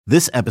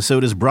This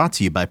episode is brought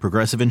to you by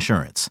Progressive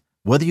Insurance.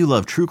 Whether you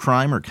love true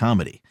crime or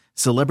comedy,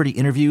 celebrity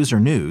interviews or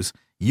news,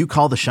 you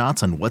call the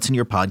shots on what's in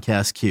your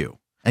podcast queue.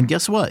 And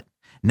guess what?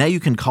 Now you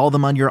can call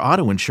them on your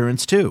auto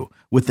insurance too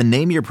with the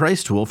Name Your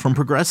Price tool from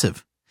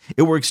Progressive.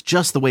 It works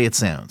just the way it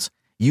sounds.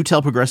 You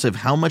tell Progressive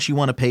how much you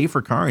want to pay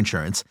for car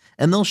insurance,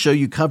 and they'll show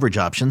you coverage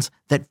options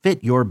that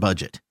fit your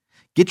budget.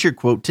 Get your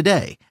quote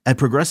today at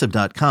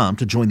Progressive.com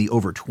to join the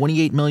over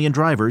 28 million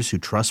drivers who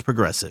trust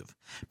Progressive.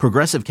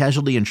 Progressive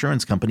Casualty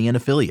Insurance Company and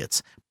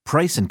Affiliates.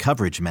 Price and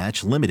coverage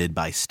match limited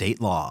by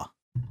state law.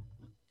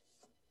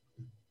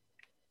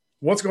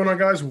 What's going on,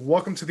 guys?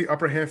 Welcome to the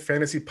Upper Hand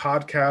Fantasy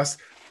Podcast.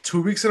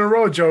 2 weeks in a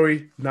row,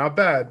 Joey. Not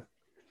bad.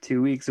 2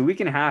 weeks, a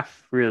week and a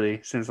half, really,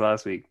 since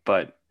last week.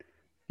 But,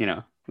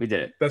 we did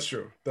it. That's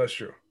true.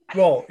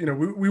 Well,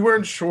 we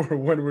weren't sure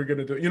when we were going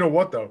to do it. You know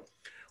what, though?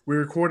 We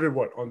recorded,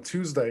 on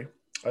Tuesday?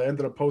 I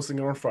ended up posting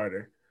it on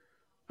Friday.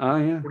 Oh,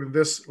 yeah.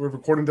 We're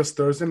recording this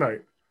Thursday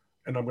night,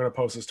 and I'm going to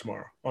post this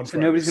tomorrow on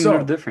Friday. Nobody's going to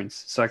know the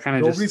difference. So I kind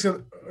of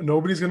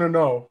Nobody's going to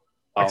know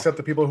except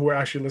the people who are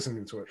actually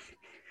listening to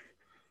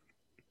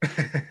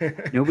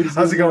it. Nobody's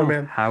How's it going,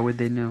 man? How would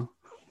they know?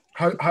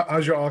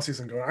 How's your off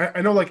season going? I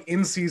know,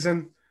 in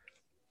season,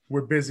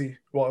 we're busy.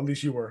 Well, at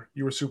least you were.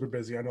 You were super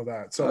busy. I know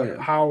that. So,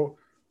 how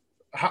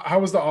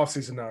was the off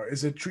season now?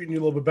 Is it treating you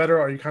a little bit better?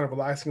 Are you kind of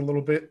relaxing a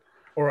little bit,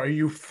 or are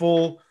you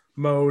full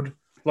mode,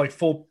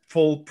 full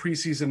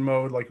preseason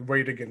mode,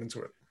 ready to get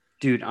into it?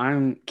 Dude,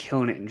 I'm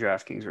killing it in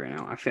DraftKings right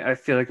now. I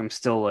feel like I'm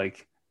still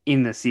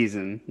in the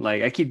season.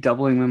 I keep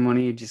doubling my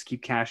money, just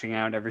keep cashing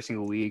out every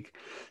single week.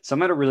 So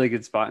I'm at a really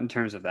good spot in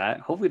terms of that.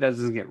 Hopefully that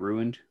doesn't get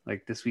ruined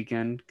this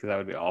weekend, because that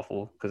would be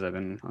awful, because I've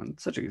been on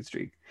such a good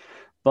streak.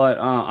 But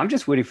I'm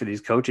just waiting for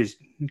these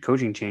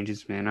coaching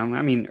changes, man.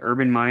 I mean,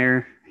 Urban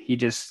Meyer, he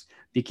just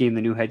became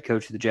the new head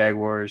coach of the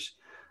Jaguars.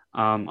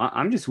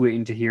 I'm just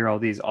waiting to hear all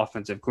these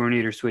offensive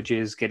coordinator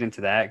switches, get into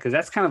that, because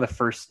that's kind of the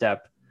first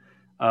step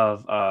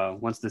of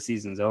once the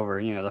season's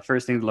over. The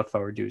first thing to look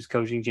forward to is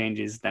coaching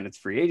changes, then it's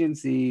free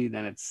agency,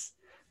 then it's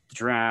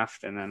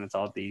draft, and then it's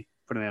all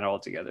putting that all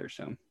together.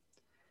 So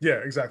yeah,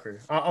 exactly.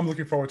 I'm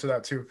looking forward to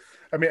that too.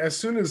 I mean, as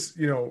soon as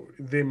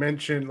they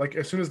mentioned,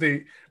 as soon as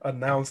they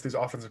announce these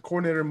offensive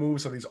coordinator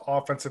moves or these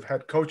offensive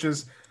head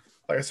coaches,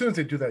 as soon as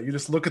they do that, you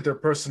just look at their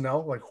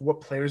personnel, what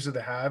players do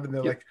they have, and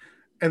they're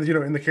and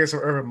in the case of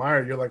Urban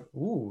Meyer, you're like,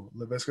 ooh,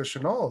 Laviska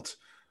Shenault.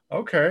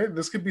 Okay,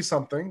 this could be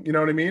something. You know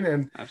what I mean?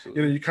 And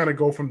absolutely. You kind of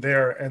go from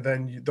there, and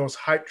then those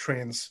hype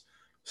trains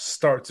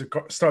start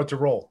to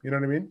roll. You know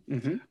what I mean?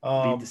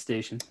 Mm-hmm. Lead the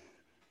station.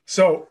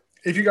 So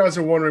if you guys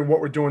are wondering what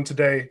we're doing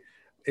today,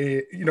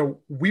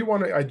 we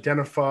want to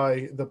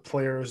identify the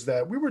players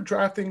that we were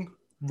drafting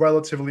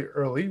relatively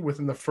early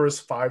within the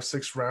first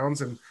 5-6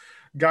 rounds, and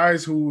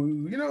guys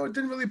who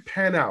didn't really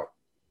pan out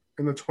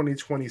in the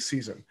 2020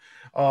 season.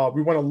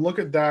 We want to look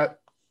at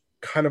that,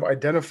 kind of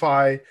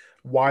identify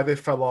why they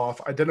fell off,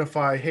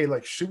 identify, hey,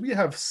 should we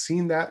have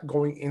seen that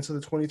going into the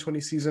 2020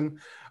 season?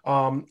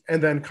 And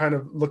then kind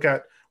of look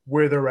at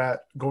where they're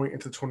at going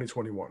into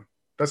 2021.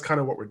 That's kind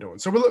of what we're doing.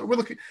 So we're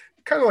looking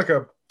kind of like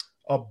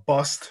a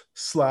bust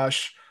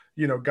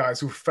 / guys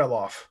who fell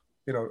off,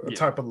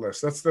 type of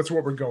list. That's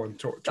what we're going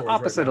towards. The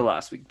opposite right of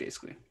last week,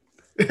 basically.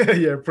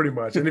 Yeah, pretty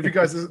much. And if you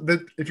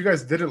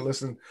guys didn't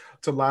listen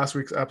to last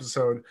week's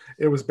episode,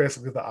 it was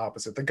basically the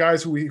opposite. The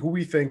guys who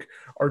we think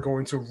are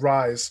going to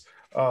rise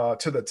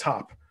to the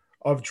top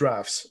of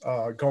drafts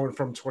going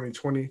from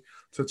 2020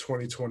 to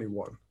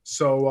 2021.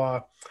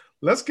 So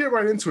let's get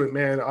right into it,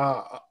 man.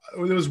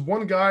 There was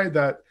one guy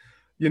that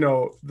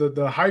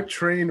the hype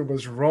train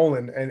was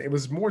rolling, and it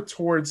was more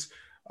towards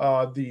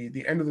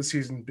the end of the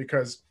season,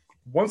 because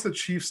once the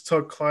Chiefs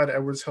took Clyde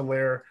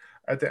Edwards-Helaire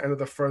at the end of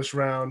the first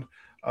round,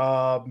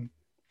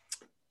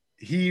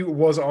 he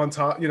was on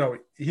top.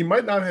 He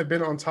might not have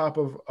been on top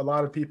of a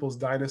lot of people's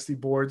dynasty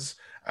boards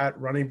at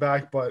running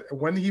back, but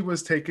when he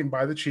was taken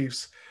by the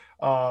Chiefs,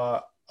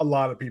 a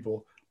lot of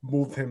people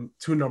moved him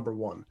to number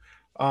one.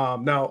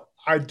 Now,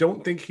 I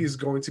don't think he's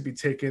going to be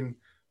taken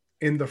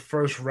in the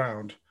first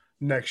round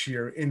next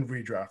year in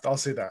redraft. I'll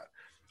say that.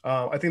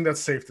 I think that's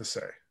safe to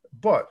say.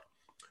 But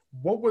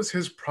what was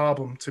his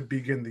problem to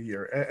begin the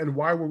year, and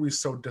why were we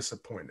so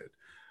disappointed?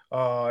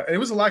 It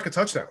was a lack of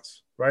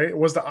touchdowns, right?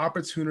 Was the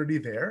opportunity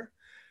there?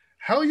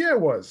 Hell yeah, it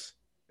was.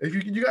 If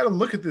you got to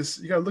look at this,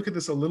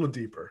 a little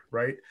deeper,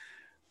 right?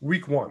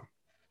 Week 1,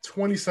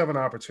 27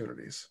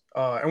 opportunities.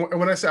 And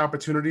when I say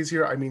opportunities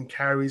here, I mean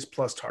carries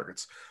plus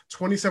targets.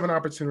 27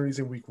 opportunities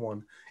in week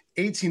 1,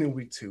 18 in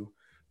week 2,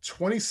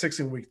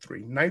 26 in week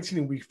 3, 19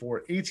 in week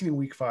 4, 18 in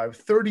week 5,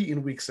 30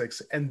 in week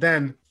 6. And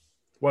then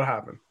what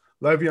happened?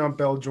 Le'Veon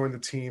Bell joined the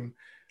team.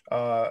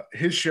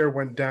 His share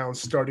went down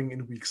starting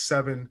in week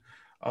 7.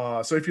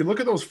 So if you look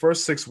at those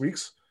first 6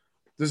 weeks,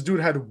 this dude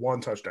had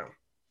 1 touchdown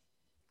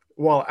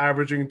while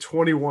averaging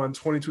 21,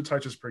 22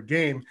 touches per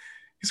game.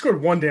 he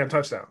scored one damn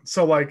touchdown.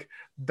 So like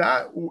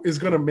that is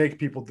going to make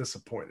people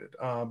disappointed.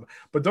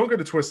 But don't get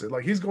it twisted.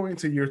 Like he's going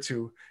into year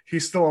 2.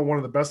 He's still on one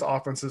of the best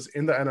offenses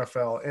in the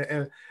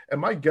NFL.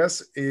 And my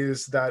guess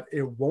is that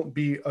it won't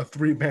be a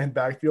 3-man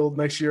backfield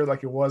next year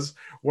like it was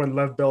when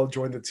Lev Bell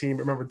joined the team.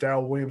 Remember,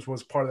 Darrell Williams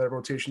was part of that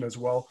rotation as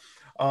well.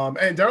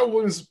 And Darrell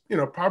Williams,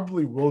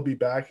 probably will be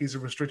back. He's a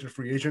restricted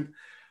free agent.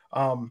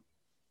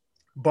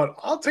 But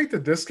I'll take the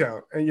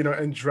discount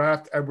and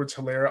draft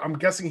Edwards-Helaire. I'm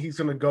guessing he's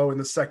going to go in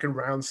the second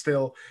round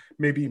still,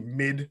 maybe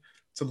mid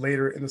to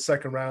later in the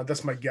second round.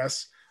 That's my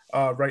guess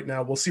right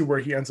now. We'll see where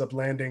he ends up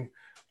landing.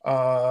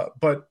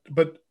 But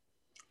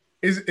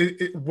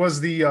was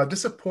the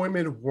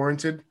disappointment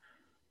warranted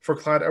for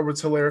Clyde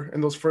Edwards-Helaire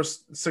in those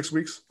first 6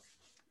 weeks?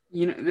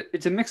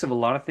 It's a mix of a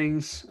lot of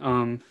things.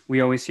 We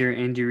always hear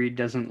Andy Reid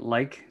doesn't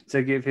like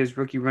to give his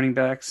rookie running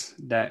backs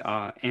that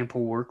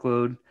ample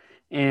workload.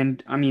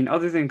 And I mean,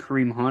 other than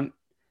Kareem Hunt,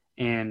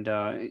 and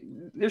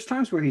there's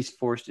times where he's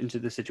forced into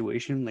the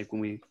situation, like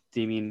when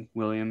Damian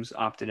Williams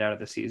opted out of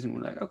the season.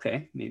 We're like,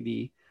 okay,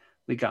 maybe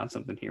we got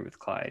something here with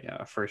Clyde.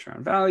 First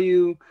round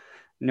value,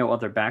 no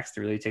other backs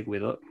to really take away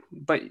the.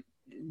 But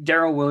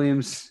Darrell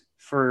Williams,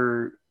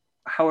 for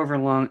however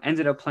long,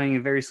 ended up playing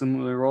a very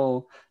similar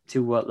role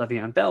to what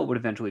Le'Veon Bell would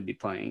eventually be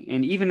playing.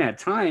 And even at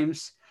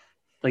times,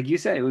 like you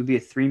said, it would be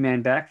a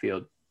 3-man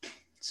backfield.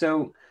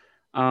 So,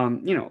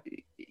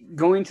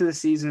 going into the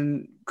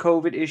season,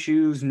 COVID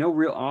issues, no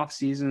real off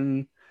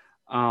season.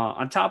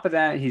 On top of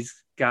that,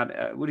 he's got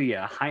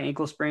a high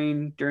ankle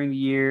sprain during the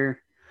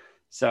year.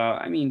 So,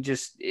 I mean,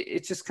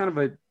 it's just kind of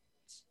a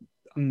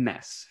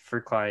mess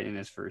for Clyde in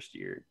his first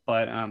year.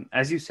 But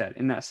as you said,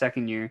 in that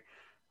second year,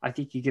 I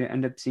think you're going to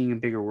end up seeing a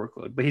bigger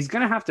workload. But he's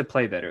going to have to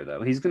play better,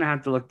 though. He's going to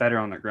have to look better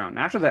on the ground.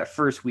 After that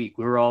first week,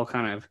 we were all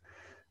kind of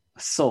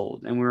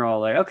sold, and we were all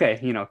like,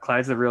 okay,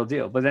 Clyde's the real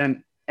deal. But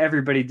then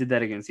everybody did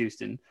that against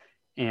Houston.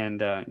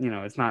 And,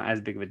 it's not as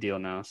big of a deal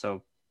now.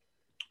 So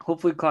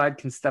hopefully Clyde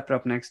can step it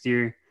up next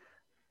year.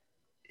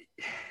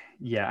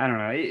 Yeah, I don't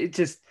know. It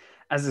just,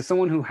 as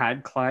someone who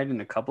had Clyde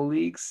in a couple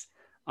leagues,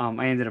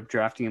 I ended up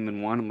drafting him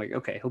in one. I'm like,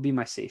 okay, he'll be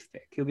my safe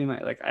pick. He'll be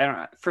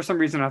for some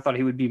reason I thought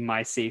he would be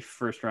my safe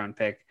first round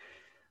pick,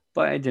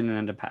 but it didn't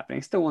end up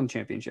happening. Still won the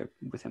championship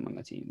with him on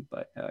the team,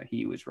 but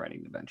he was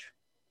riding the bench.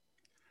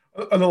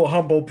 A little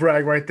humble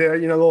brag right there, a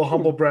little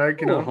humble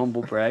brag. A little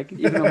humble brag.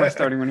 Even though my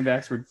starting running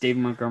backs were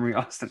David Montgomery,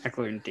 Austin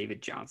Eckler, and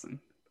David Johnson.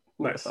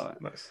 Nice.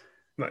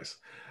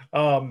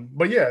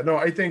 But yeah, no,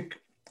 I think,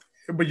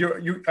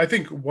 I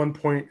think one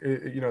point,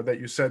 that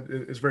you said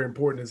is very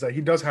important is that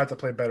he does have to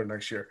play better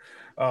next year,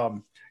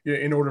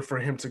 in order for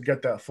him to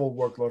get that full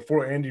workload,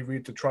 for Andy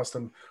Reid to trust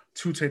him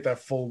to take that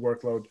full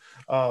workload.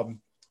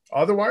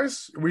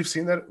 Otherwise, we've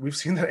seen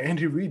that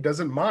Andy Reid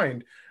doesn't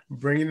mind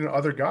bringing in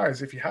other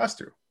guys if he has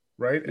to.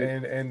 Right. Yeah.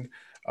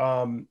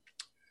 And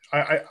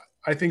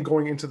I think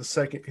going into his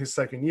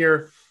second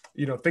year,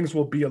 things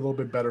will be a little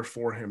bit better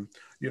for him.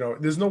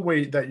 There's no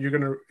way that you're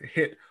going to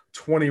hit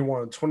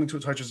 21, 22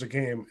 touches a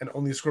game and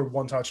only score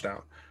one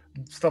touchdown.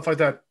 Stuff like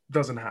that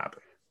doesn't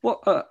happen.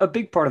 Well, a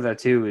big part of that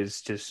too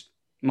is just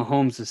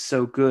Mahomes is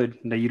so good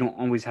that you don't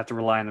always have to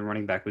rely on the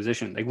running back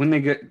position. Like when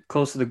they get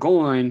close to the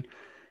goal line,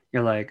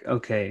 you're like,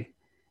 okay,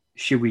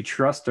 should we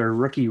trust our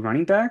rookie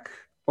running back?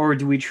 Or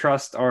do we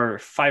trust our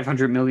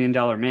 $500 million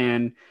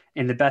man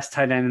and the best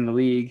tight end in the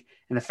league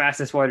and the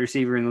fastest wide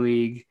receiver in the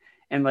league?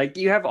 And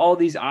you have all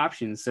these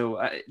options.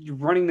 So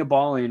running the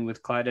ball in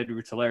with Clyde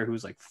Edwards-Helaire,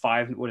 who's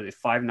 5'9",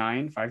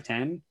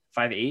 5'10",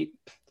 5'8",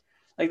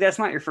 that's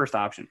not your first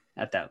option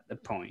at that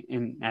point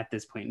and at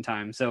this point in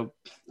time. So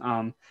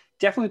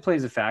definitely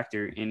plays a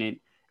factor in it.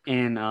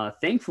 And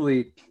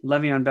thankfully,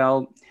 Le'Veon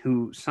Bell,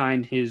 who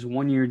signed his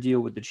 1-year deal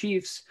with the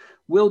Chiefs,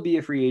 will be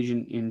a free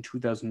agent in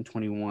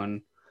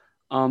 2021.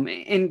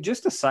 And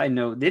just a side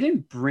note, they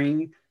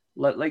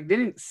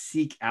didn't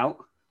seek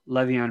out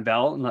Le'Veon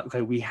Bell and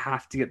okay, we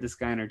have to get this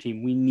guy on our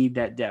team. We need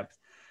that depth.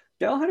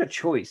 Bell had a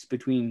choice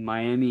between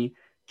Miami,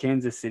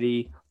 Kansas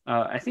City.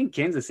 I think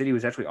Kansas City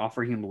was actually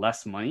offering him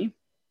less money,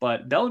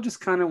 but Bell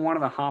just kind of wanted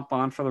to hop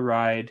on for the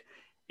ride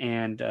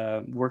and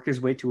work his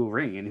way to a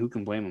ring. And who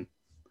can blame him?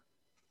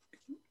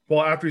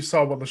 Well, after he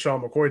saw what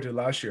LaShawn McCoy did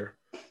last year.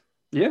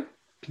 Yeah.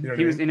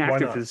 He was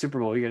inactive for the Super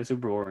Bowl. He got a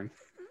Super Bowl ring.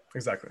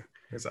 Exactly.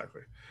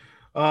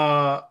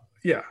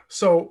 Yeah.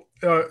 So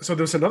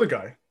there's another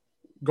guy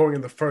going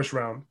in the first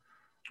round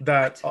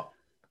that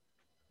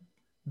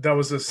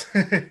was this.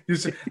 That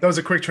was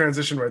a quick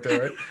transition right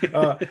there,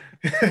 right?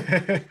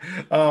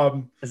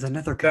 There's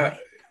another guy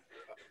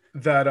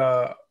that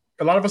a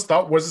lot of us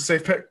thought was a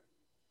safe pick.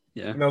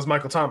 Yeah, and that was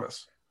Michael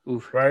Thomas.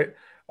 Oof. Right?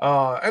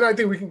 And I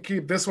think we can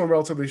keep this one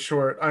relatively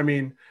short. I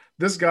mean,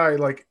 this guy,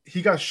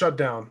 he got shut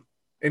down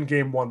in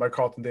game 1 by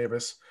Carlton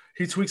Davis.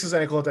 He tweaks his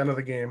ankle at the end of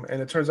the game,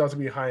 and it turns out to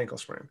be a high ankle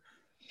sprain.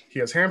 He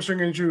has hamstring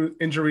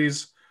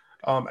injuries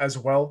as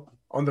well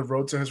on the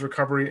road to his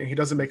recovery, and he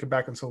doesn't make it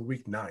back until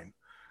week 9,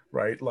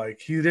 right?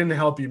 He didn't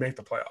help you make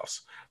the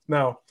playoffs.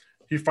 Now,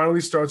 he finally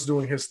starts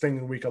doing his thing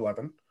in week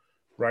 11,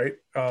 right?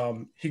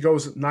 He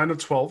goes 9 of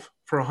 12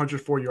 for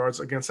 104 yards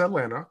against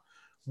Atlanta,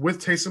 with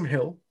Taysom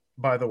Hill,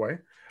 by the way.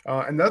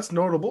 And that's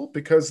notable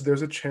because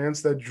there's a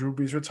chance that Drew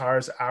Brees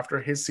retires after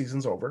his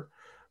season's over,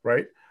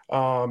 right?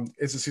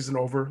 Is the season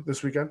over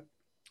this weekend?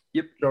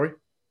 Yep. Joey?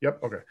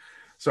 Yep. Okay.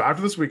 So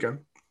after this weekend,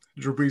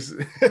 Drew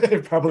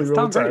Brees probably will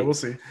Tom retire. Brady. We'll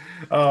see.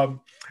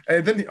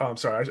 And then, I'm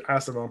sorry, I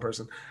asked the wrong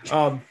person.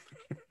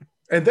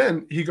 And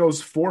then he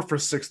goes 4 for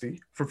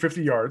 60 for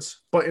 50 yards,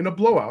 but in a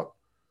blowout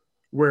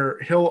where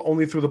Hill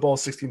only threw the ball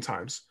 16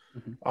 times.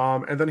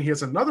 And then he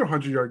has another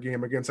 100-yard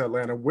game against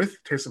Atlanta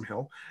with Taysom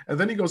Hill. And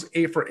then he goes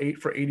 8 for 8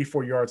 for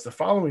 84 yards the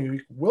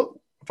following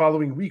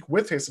week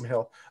with Taysom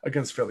Hill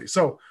against Philly.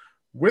 So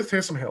with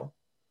Taysom Hill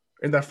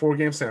in that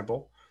 4-game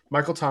sample,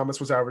 Michael Thomas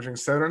was averaging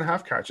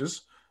 7.5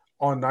 catches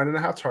on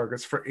 9.5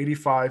 targets for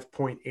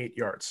 85.8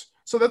 yards.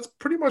 So that's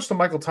pretty much the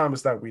Michael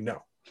Thomas that we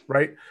know,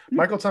 right?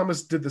 Michael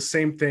Thomas did the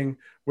same thing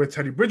with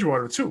Teddy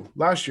Bridgewater too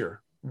last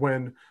year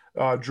when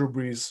Drew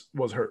Brees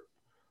was hurt.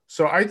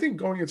 So I think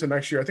going into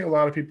next year, I think a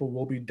lot of people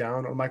will be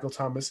down on Michael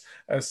Thomas,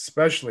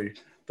 especially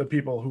the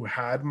people who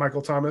had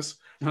Michael Thomas.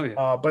 Oh,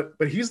 yeah. But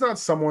he's not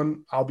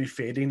someone I'll be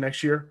fading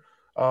next year.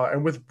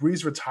 And with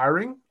Brees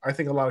retiring, I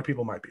think a lot of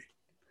people might be.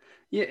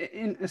 Yeah,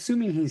 and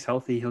assuming he's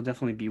healthy, he'll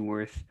definitely be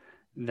worth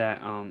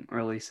that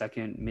early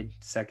second, mid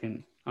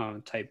second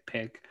type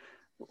pick.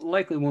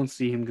 Likely won't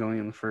see him going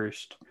in the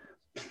first,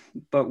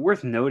 but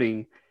worth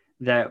noting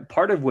that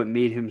part of what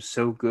made him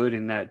so good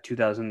in that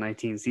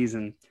 2019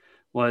 season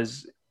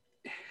was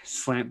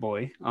Slant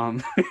Boy.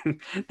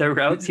 The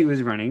routes he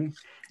was running.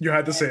 You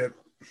had to say it.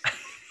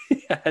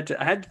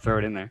 I had to throw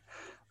it in there.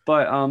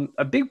 But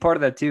a big part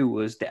of that too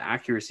was the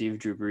accuracy of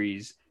Drew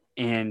Brees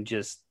and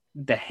just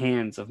the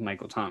hands of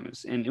Michael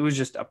Thomas. And it was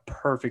just a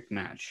perfect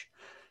match.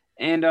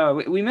 And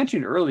we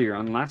mentioned earlier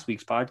on last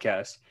week's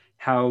podcast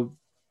how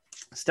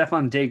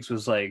Stephon Diggs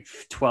was like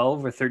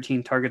 12 or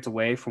 13 targets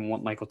away from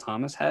what Michael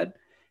Thomas had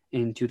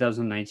in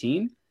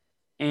 2019.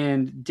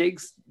 And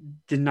Diggs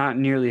did not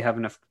nearly have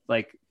enough,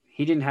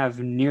 he didn't have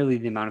nearly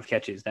the amount of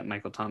catches that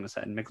Michael Thomas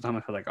had. And Michael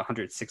Thomas had like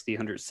 160,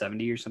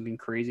 170 or something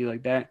crazy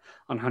like that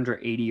on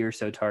 180 or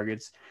so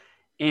targets.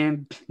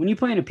 And when you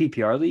play in a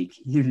PPR league,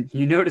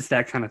 you notice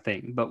that kind of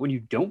thing. But when you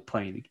don't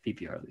play in a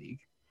PPR league,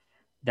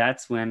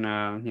 that's when,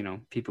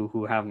 people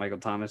who have Michael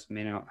Thomas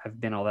may not have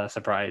been all that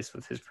surprised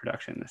with his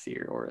production this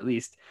year, or at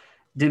least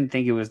didn't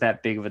think it was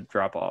that big of a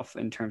drop off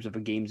in terms of a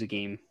game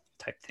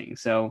type thing.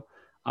 So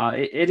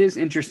it is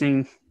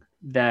interesting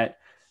that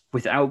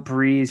without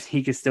Brees,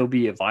 he could still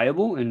be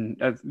viable and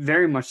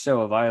very much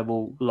so a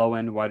viable low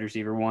end wide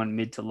receiver one,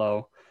 mid to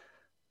low.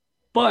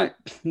 But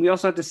we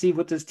also have to see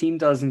what this team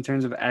does in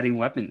terms of adding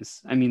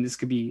weapons. I mean, this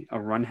could be a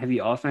run heavy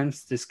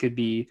offense. This could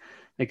be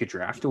like a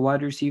draft a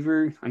wide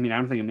receiver. I mean, I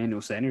don't think Emmanuel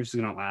Sanders is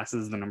going to last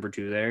as the number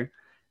 2 there.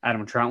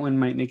 Adam Troutman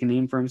might make a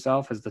name for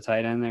himself as the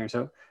tight end there.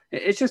 So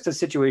it's just a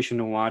situation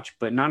to watch,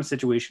 but not a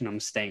situation I'm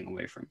staying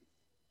away from.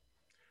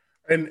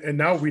 And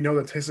now we know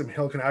that Taysom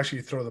Hill can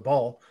actually throw the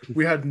ball.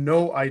 We had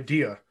no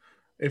idea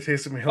if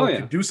Taysom Hill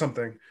could do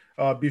something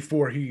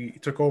before he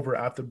took over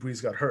after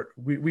Brees got hurt.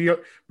 We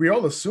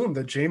all assumed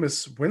that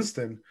Jameis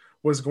Winston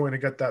was going to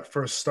get that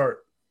first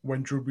start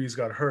when Drew Brees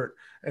got hurt,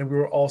 and we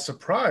were all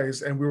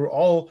surprised, and we were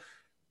all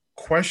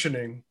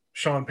questioning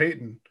Sean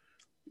Payton,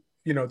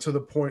 to the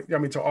point,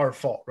 to our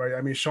fault, right?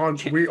 I mean,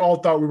 we all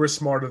thought we were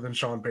smarter than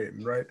Sean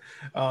Payton, right?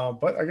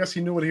 But I guess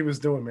he knew what he was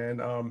doing, man.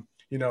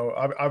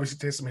 Obviously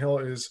Taysom Hill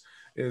is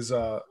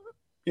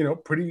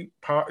pretty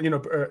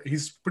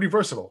he's pretty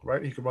versatile,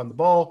 right? He can run the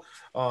ball.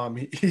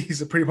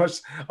 He's pretty much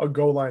a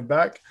goal line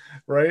back,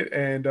 right?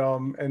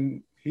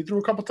 And he threw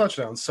a couple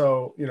touchdowns,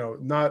 so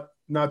not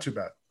too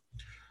bad.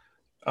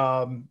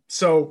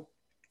 So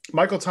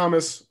Michael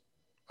Thomas,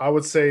 I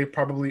would say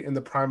probably in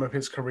the prime of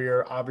his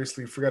career.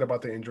 Obviously, forget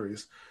about the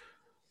injuries.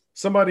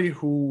 Someone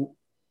who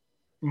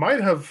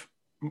might have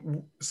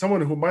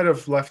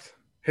left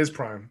his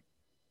prime,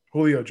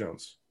 Julio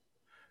Jones.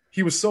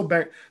 He was so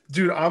bad.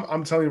 Dude,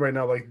 I'm telling you right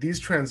now, like these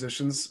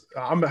transitions,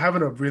 I'm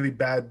having a really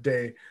bad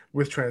day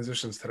with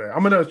transitions today.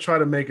 I'm going to try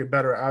to make it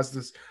better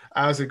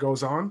as it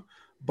goes on,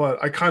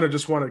 but I kind of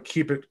just want to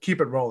keep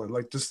it rolling.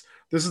 Like this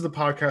is the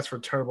podcast for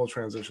terrible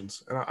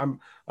transitions, and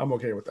I'm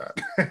okay with that.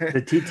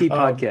 The TT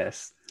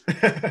podcast.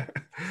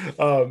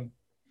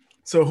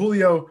 So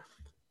Julio,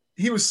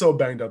 he was so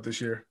banged up this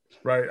year,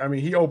 right? I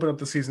mean, he opened up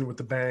the season with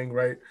the bang,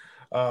 right?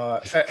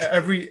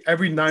 Every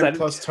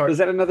 9+ target. Was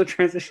that another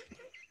transition?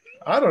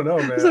 I don't know,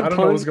 man. I don't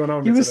know what's going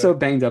on. He was so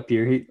banged up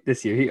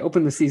this year. He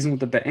opened the season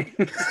with a bang.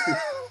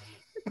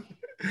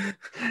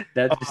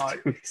 That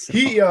just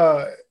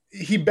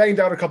he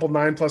banged out a couple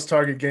 9+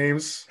 target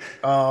games.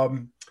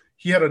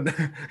 He had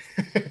a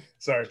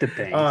sorry. The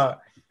bangs.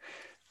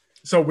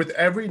 So with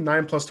every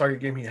 9+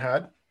 target game he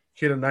had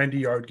a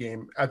 90-yard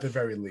game at the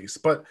very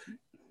least. But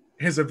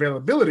his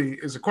availability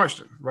is a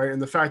question, right?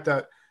 And the fact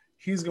that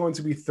he's going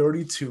to be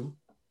 32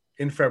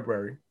 in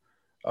February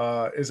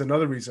is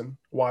another reason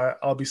why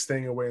I'll be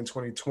staying away in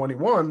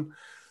 2021,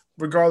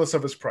 regardless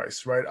of his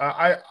price, right?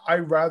 I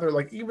rather,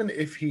 like, even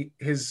if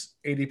his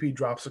ADP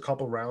drops a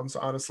couple rounds,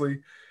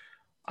 honestly,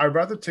 I'd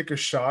rather take a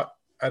shot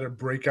at a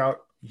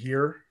breakout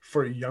year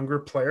for a younger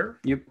player,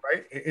 Yep.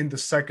 right? In the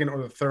second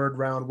or the third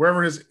round,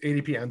 wherever his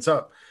ADP ends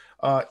up,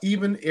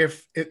 even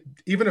if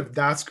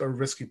that's a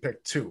risky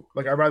pick too.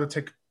 Like I'd rather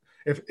take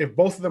if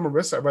both of them are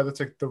risks, I'd rather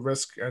take the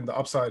risk and the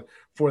upside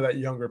for that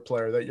younger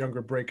player, that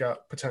younger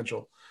breakout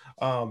potential.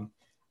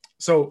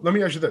 So let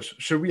me ask you this: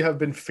 should we have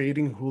been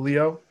fading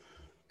Julio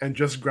and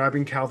just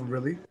grabbing Calvin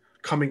Ridley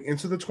coming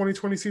into the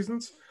 2020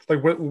 seasons?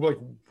 Like,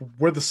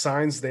 were the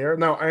signs there?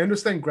 Now I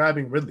understand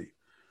grabbing Ridley,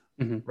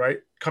 right,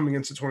 coming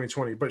into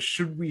 2020, but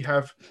should we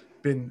have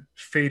been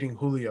fading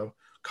Julio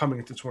coming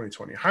into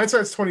 2020?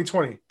 Hindsight's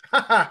 2020.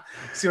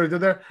 See what I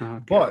did there?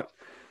 Oh, but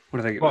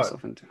what did I get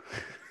myself into?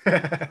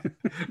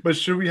 But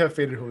should we have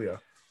faded Julio?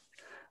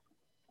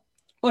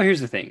 Well,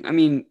 here's the thing. I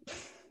mean,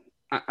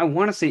 I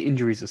want to say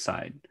injuries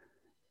aside,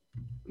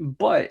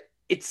 but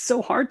it's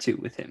so hard to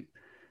with him.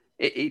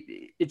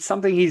 It's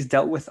something he's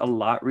dealt with a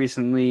lot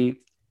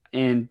recently,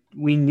 and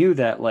we knew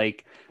that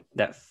like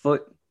that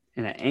foot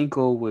and that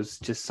ankle was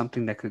just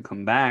something that could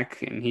come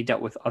back, and he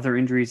dealt with other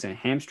injuries and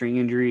hamstring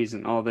injuries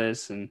and all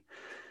this, and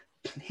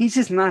he's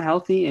just not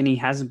healthy, and he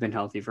hasn't been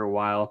healthy for a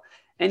while,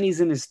 and he's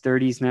in his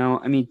 30s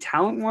now. I mean,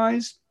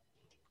 talent-wise,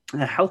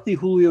 a healthy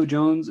Julio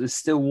Jones is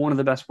still one of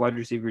the best wide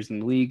receivers in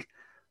the league,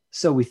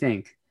 so we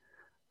think.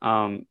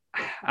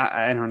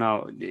 I don't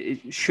know.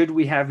 Should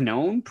we have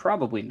known?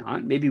 Probably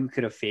not. Maybe we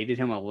could have faded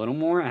him a little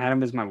more. I had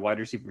him as my wide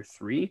receiver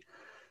 3.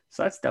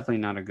 So that's definitely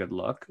not a good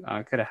look.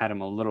 I could have had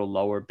him a little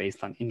lower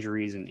based on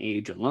injuries and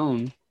age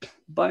alone.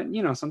 But,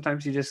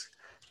 sometimes you just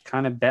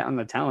kind of bet on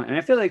the talent. And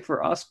I feel like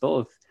for us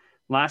both,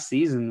 last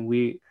season,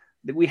 we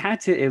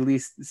had to at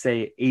least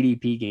say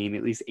ADP game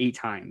at least 8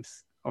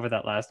 times over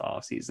that last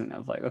offseason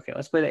of like, okay,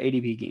 let's play the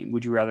ADP game.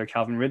 Would you rather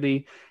Calvin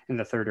Ridley in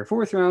the 3rd or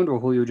 4th round or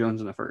Julio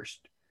Jones in the 1st?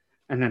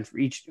 And then for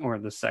each, or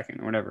the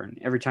 2nd or whatever. And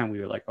every time we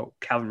were like, oh,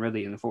 Calvin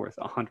Ridley in the 4th,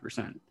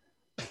 100%.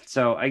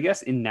 So I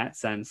guess in that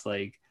sense,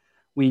 like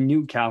we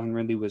knew Calvin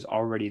Ridley was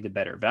already the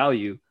better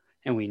value,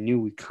 and we knew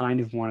we kind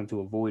of wanted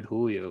to avoid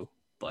Julio,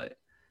 but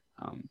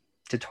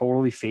to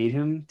totally fade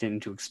him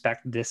and to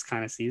expect this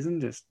kind of season,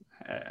 just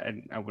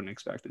I wouldn't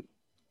expect it.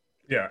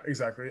 Yeah,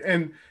 exactly.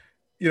 And,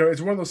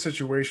 it's one of those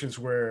situations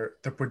where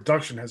the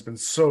production has been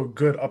so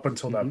good up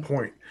until that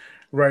point,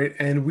 right?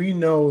 And we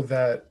know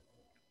that,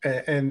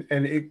 and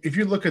if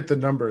you look at the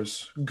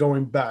numbers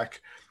going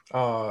back,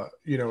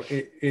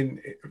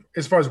 in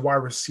as far as wide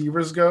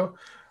receivers go,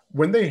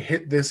 when they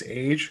hit this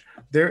age,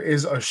 there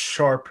is a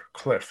sharp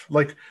cliff.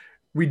 Like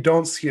we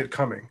don't see it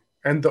coming.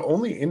 And the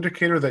only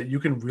indicator that you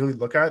can really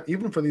look at,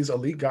 even for these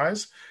elite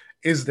guys,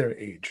 is their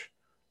age,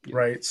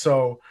 right?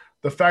 So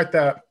the fact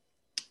that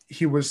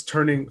he was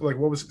turning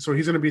so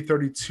he's going to be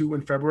 32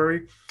 in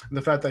February, and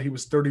the fact that he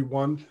was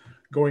 31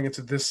 going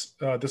into this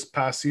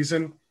past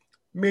season,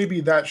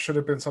 maybe that should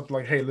have been something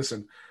like, hey,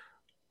 listen,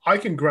 I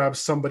can grab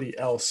somebody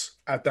else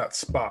at that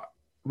spot,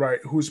 right,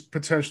 who's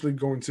potentially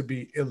going to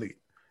be elite,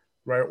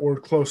 right, or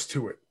close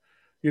to it.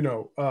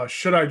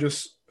 Should I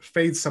just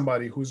fade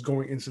somebody who's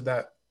going into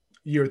that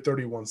year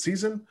 31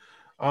 season?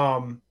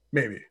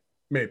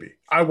 Maybe.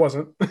 I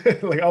wasn't.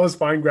 Like I was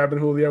fine grabbing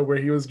Julio where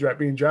he was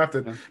being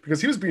drafted,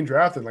 because he was being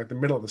drafted like the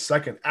middle of the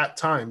 2nd at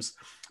times,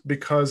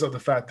 because of the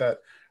fact that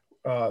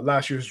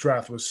last year's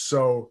draft was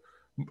so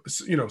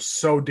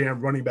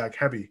damn running back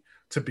heavy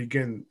to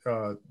begin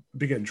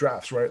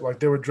drafts, right? Like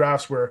there were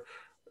drafts where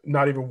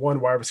not even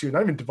one wide receiver,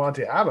 not even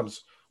Devontae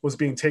Adams, was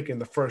being taken in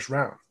the 1st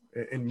round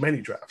in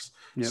many drafts.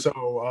 Yep.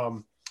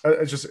 So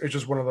it's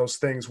just one of those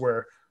things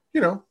where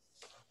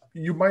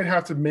you might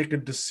have to make a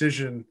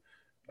decision,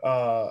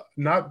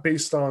 not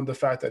based on the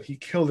fact that he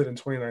killed it in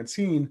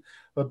 2019,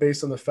 but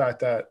based on the fact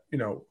that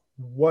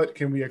what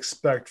can we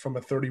expect from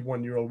a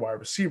 31-year-old wide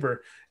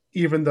receiver,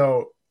 even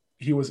though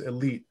he was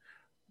elite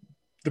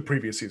the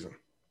previous season.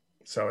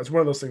 So it's one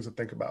of those things to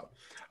think about.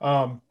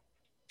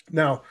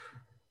 Now,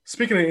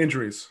 speaking of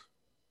injuries,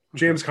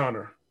 James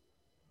Conner.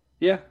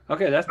 Yeah.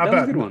 Okay. That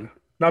was a good one.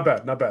 Not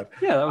bad.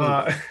 Yeah. That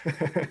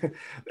was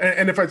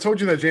and if I told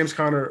you that James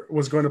Conner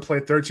was going to play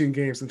 13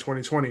 games in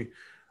 2020,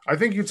 I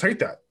think you'd take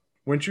that,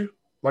 wouldn't you?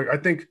 Like, I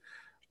think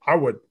I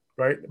would,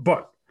 right?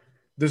 But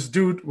this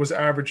dude was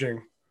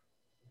averaging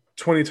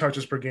 20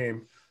 touches per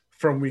game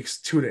from weeks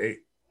 2 to 8.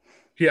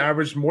 He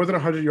averaged more than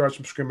 100 yards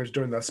from scrimmage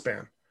during that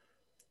span.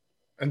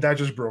 And that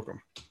just broke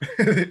him.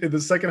 In the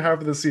second half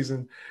of the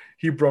season,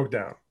 he broke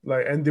down.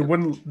 And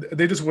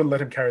they just wouldn't let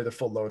him carry the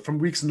full load. From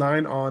weeks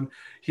 9 on,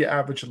 he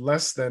averaged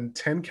less than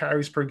 10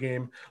 carries per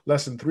game,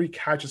 less than 3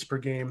 catches per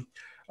game.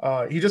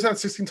 He just had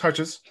 16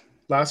 touches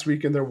last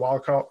week in their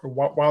wild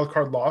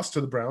card loss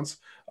to the Browns.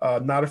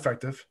 Not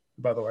effective,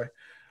 by the way.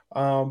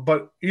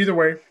 But either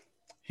way,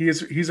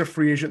 he's a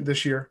free agent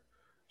this year.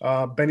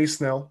 Benny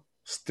Snell,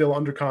 still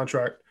under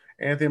contract.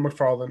 Anthony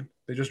McFarland,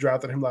 they just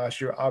drafted him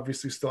last year,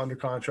 obviously still under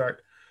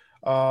contract.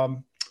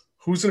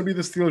 Who's going to be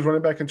the Steelers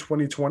running back in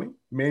 2020?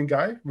 Main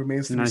guy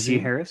remains to be seen.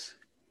 Najee Harris?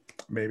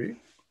 Maybe.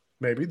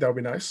 That would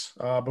be nice.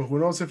 But who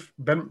knows if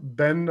Ben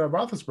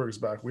Roethlisberger is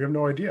back? We have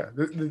no idea.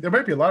 There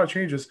might be a lot of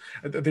changes.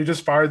 They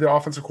just fired the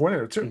offensive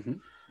coordinator too.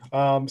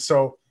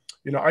 So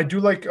I do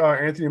like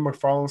Anthony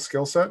McFarland's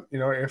skill set.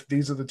 If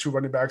these are the two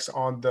running backs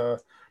on the,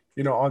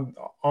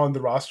 on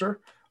the roster.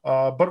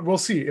 But we'll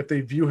see if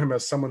they view him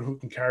as someone who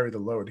can carry the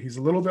load. He's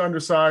a little bit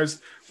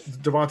undersized,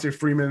 Devontae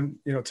Freeman,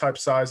 type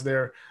size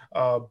there.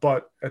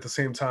 But at the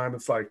same time,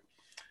 it's like,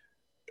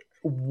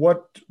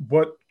 what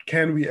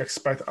can we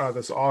expect out of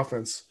this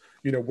offense?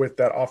 With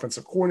that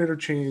offensive coordinator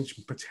change,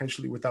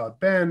 potentially without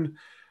Ben.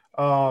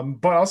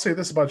 But I'll say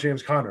this about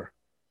James Conner: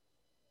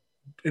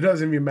 it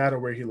doesn't even matter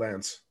where he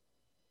lands.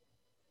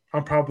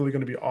 I'm probably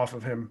going to be off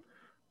of him,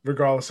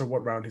 regardless of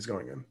what round he's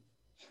going in.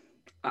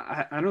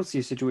 I don't see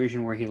a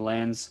situation where he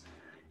lands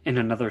in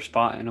another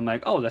spot and I'm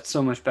like, oh, that's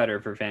so much better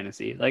for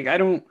fantasy. Like,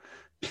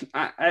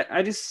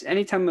 I just,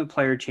 anytime a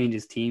player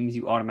changes teams,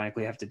 you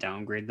automatically have to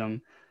downgrade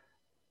them.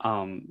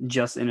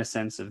 Just in a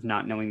sense of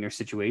not knowing their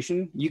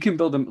situation. You can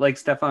build them, like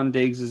Stefon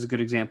Diggs is a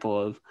good example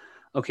of,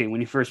 okay, when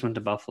he first went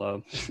to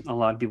Buffalo, a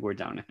lot of people were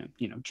down on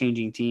him,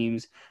 changing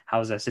teams.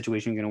 How's that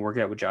situation going to work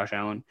out with Josh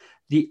Allen?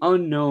 The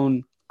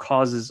unknown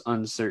causes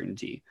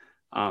uncertainty.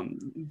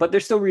 But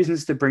there's still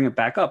reasons to bring it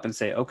back up and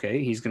say,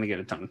 okay, he's going to get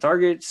a ton of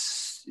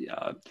targets.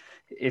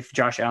 If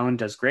Josh Allen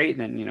does great,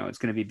 then, it's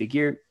going to be a big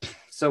year.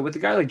 So with a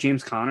guy like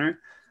James Conner,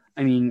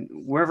 I mean,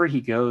 wherever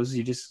he goes,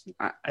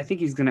 I think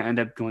he's going to end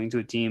up going to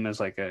a team as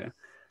like a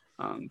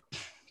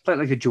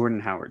Jordan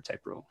Howard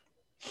type role.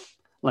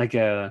 Like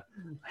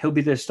he'll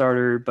be the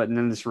starter, but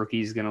then this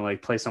rookie is going to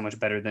like play so much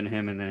better than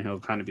him. And then he'll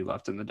kind of be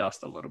left in the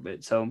dust a little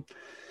bit. So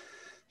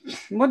I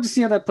want to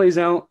see how that plays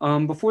out.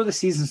 Before the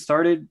season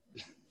started,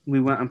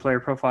 we went on Player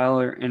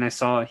Profiler and I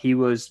saw he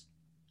was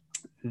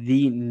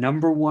the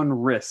number one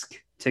risk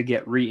to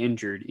get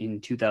re-injured in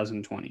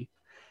 2020.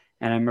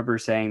 And I remember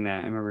saying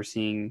that. I remember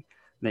seeing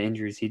the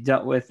injuries he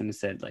dealt with and it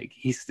said like,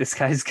 this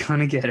guy's going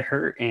to get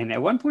hurt. And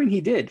at one point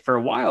he did. For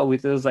a while,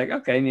 it was like,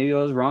 okay, maybe I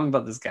was wrong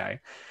about this guy.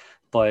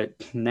 But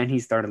then he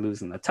started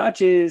losing the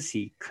touches.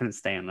 He couldn't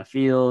stay on the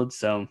field.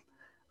 So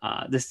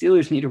the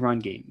Steelers need a run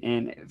game.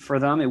 And for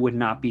them, it would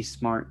not be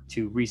smart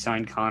to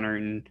re-sign Connor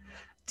and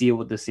deal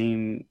with the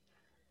same,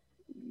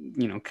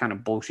 kind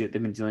of bullshit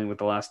they've been dealing with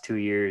the last 2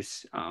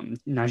 years.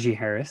 Najee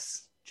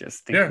Harris,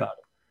 just think about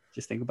it.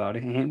 Just think about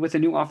it. And with a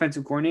new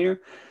offensive coordinator,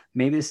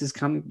 maybe this is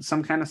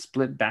some kind of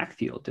split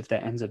backfield if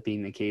that ends up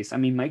being the case. I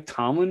mean, Mike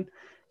Tomlin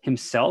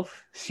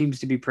himself seems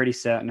to be pretty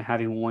set on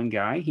having one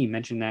guy. He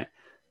mentioned that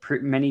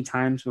many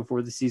times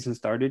before the season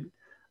started.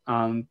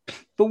 But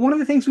one of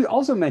the things we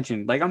also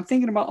mentioned, like I'm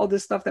thinking about all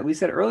this stuff that we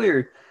said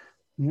earlier,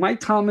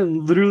 Mike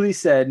Tomlin literally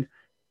said,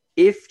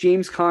 if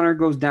James Conner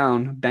goes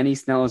down, Benny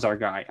Snell is our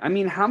guy. I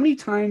mean, how many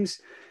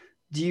times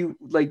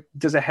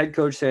does a head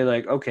coach say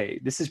like, okay,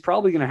 this is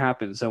probably going to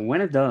happen. So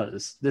when it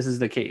does, this is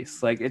the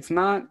case. Like, it's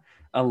not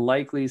a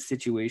likely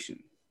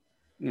situation,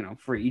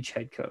 for each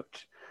head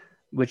coach,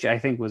 which I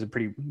think was a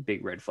pretty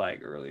big red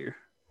flag earlier.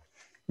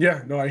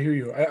 Yeah, no, I hear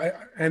you.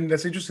 And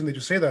that's interesting that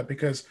you say that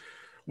because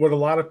what a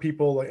lot of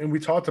people, and we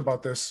talked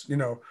about this,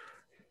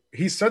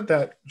 he said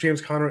that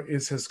James Conner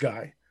is his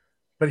guy,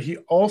 but he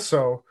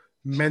also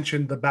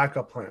mentioned the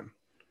backup plan.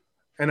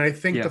 And I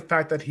think the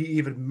fact that he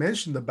even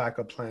mentioned the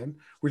backup plan,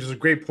 which is a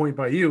great point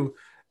by you,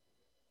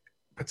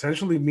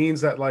 potentially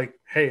means that like,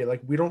 hey,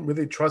 like we don't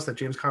really trust that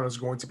James Conner is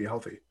going to be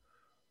healthy.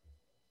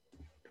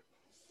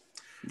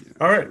 Yeah,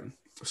 all right.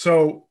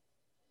 So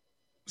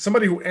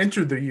somebody who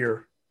entered the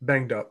year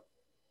banged up,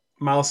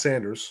 Miles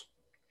Sanders,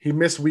 he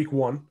missed week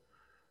 1,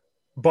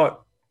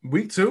 but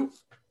week 2,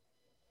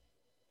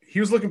 he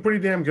was looking pretty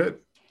damn good.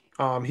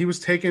 He was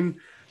taken,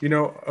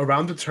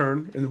 around the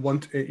turn in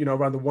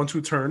around the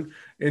 1-2 turn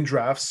in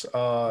drafts.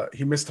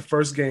 He missed the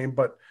first game,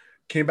 but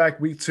came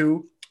back week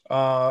 2,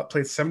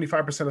 played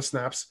 75% of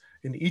snaps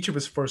in each of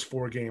his first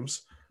 4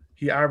 games.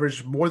 He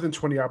averaged more than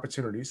 20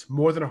 opportunities,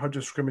 more than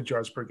 100 scrimmage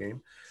yards per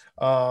game.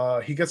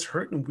 He gets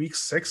hurt in week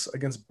 6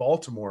 against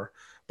Baltimore,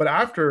 but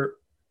after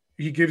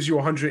he gives you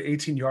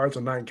 118 yards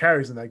on 9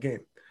 carries in that game.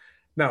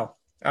 Now,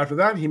 after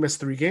that, he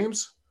missed 3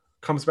 games,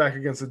 comes back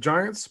against the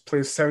Giants,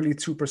 plays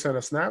 72%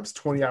 of snaps,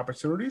 20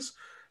 opportunities.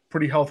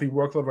 Pretty healthy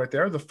workload right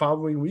there. The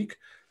following week,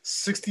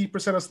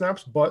 60% of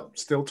snaps, but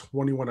still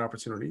 21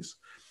 opportunities.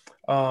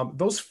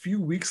 Those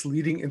few weeks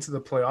leading into the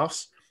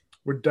playoffs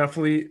were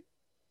definitely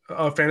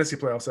fantasy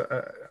playoffs.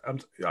 I'm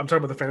talking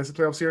about the fantasy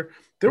playoffs here.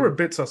 They were a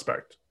bit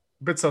suspect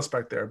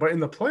there. But in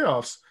the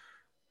playoffs,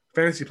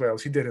 fantasy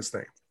playoffs, he did his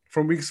thing.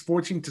 From weeks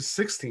 14 to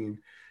 16,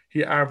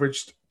 he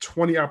averaged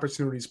 20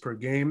 opportunities per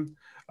game,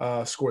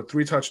 scored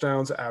 3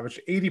 touchdowns,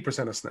 averaged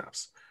 80% of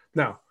snaps.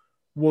 Now,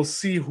 we'll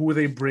see who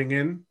they bring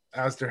in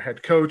as their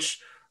head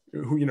coach,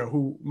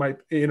 who might,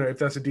 if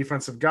that's a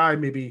defensive guy,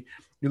 maybe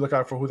you look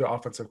out for who the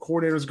offensive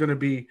coordinator is going to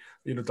be.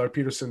 Doug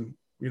Peterson,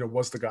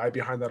 was the guy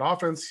behind that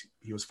offense.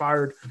 He was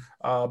fired.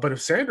 But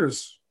if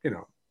Sanders, it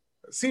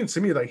seems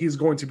to me like he's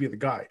going to be the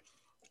guy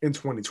in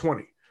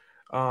 2020.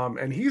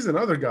 And he's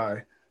another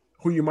guy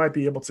who you might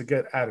be able to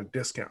get at a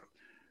discount.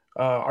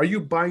 Are you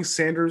buying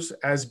Sanders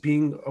as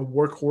being a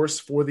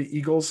workhorse for the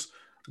Eagles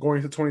going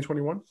into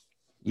 2021?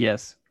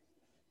 Yes.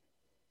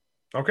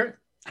 Okay.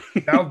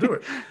 That'll do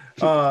it.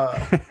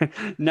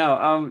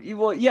 No.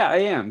 Well, yeah, I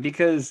am,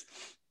 because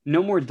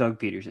no more Doug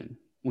Peterson,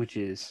 which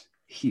is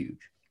huge.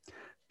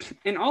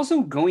 And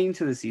also going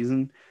into the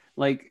season,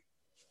 like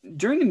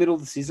during the middle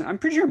of the season, I'm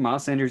pretty sure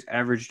Miles Sanders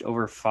averaged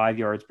over 5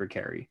 yards per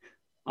carry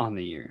on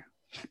the year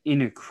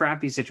in a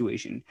crappy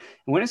situation.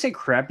 And when I say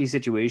crappy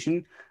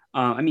situation,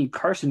 I mean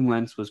Carson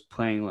Wentz was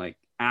playing like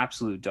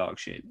absolute dog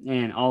shit.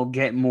 And I'll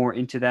get more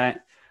into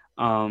that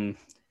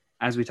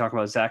as we talk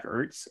about Zach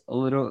Ertz a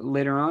little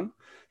later on.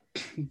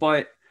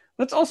 But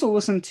let's also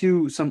listen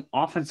to some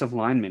offensive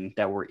linemen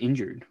that were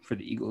injured for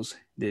the Eagles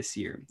this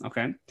year.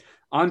 Okay.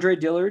 Andre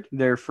Dillard,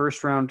 their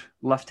first round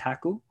left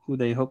tackle, who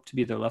they hoped to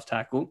be their left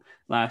tackle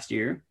last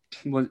year,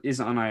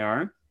 is on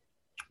IR.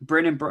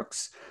 Brandon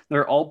Brooks,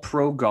 their all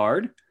pro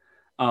guard.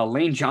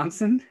 Lane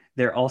Johnson,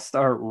 their all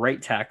star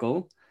right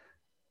tackle.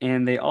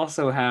 And they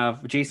also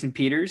have Jason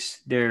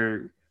Peters,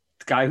 their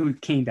guy who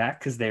came back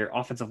because their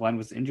offensive line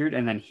was injured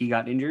and then he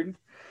got injured.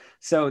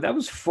 So that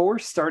was 4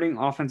 starting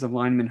offensive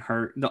linemen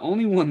hurt. The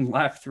only one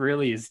left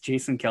really is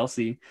Jason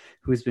Kelsey,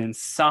 who's been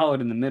solid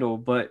in the middle.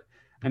 But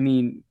I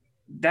mean,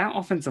 that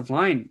offensive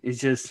line is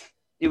just,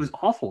 it was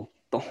awful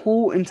the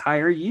whole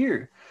entire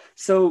year.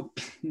 So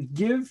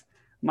give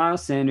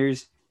Miles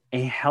Sanders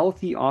a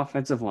healthy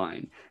offensive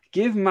line.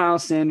 Give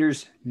Miles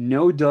Sanders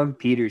no Doug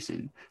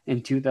Peterson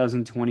in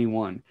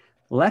 2021.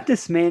 Let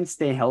this man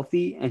stay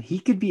healthy and he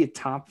could be a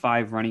top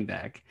 5 running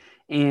back.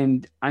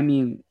 And I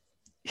mean,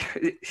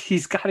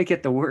 he's got to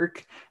get the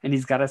work and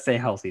he's got to stay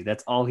healthy.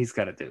 That's all he's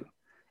got to do.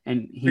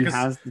 And he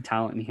has the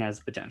talent and he has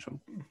the potential.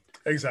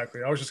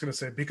 Exactly. I was just going to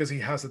say, because he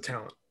has the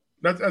talent.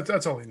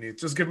 That's all he needs.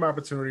 Just give him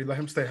opportunity, let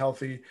him stay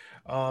healthy,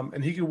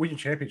 and he can win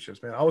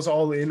championships, man. I was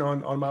all in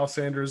on Miles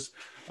Sanders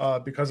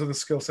because of the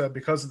skill set,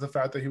 because of the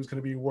fact that he was going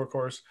to be a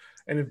workhorse.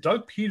 And if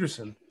Doug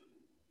Peterson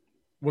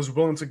was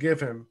willing to give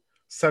him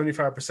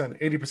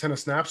 75%, 80% of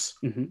snaps,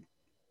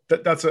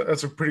 that's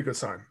a pretty good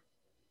sign.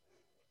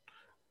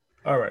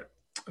 All right.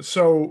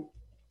 So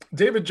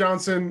David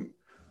Johnson,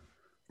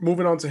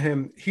 moving on to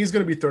him, he's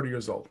going to be 30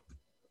 years old.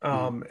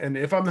 And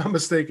if I'm not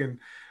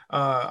mistaken,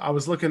 I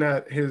was looking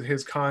at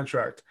his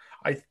contract.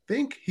 I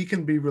think he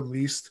can be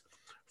released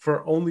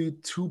for only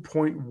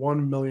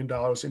 $2.1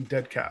 million in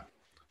dead cap,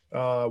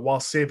 while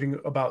saving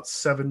about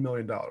 $7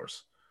 million.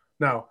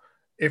 Now,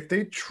 if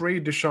they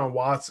trade Deshaun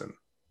Watson,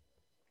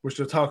 which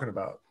they're talking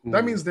about,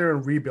 that means they're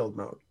in rebuild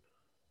mode,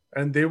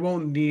 and they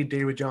won't need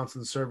David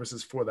Johnson's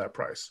services for that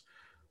price.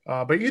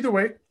 But either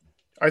way,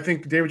 I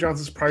think David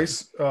Johnson's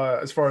price,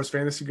 as far as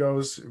fantasy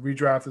goes,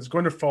 redraft, is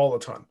going to fall a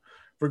ton,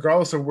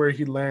 regardless of where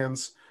he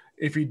lands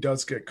if he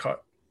does get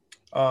cut.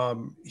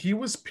 He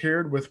was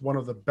paired with one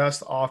of the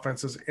best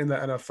offenses in the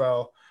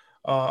NFL.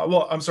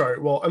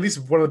 At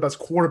least one of the best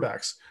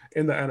quarterbacks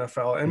in the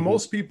NFL. And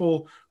most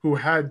people who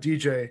had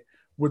DJ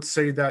would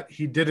say that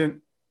he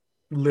didn't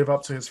live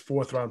up to his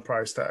 4th round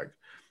price tag.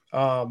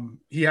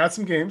 He had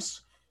some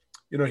games.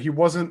 He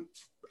wasn't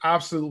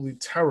absolutely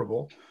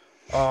terrible,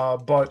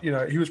 but,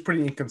 he was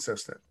pretty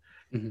inconsistent.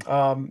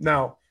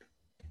 Now,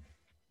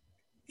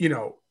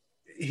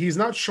 he's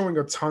not showing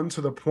a ton to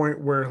the point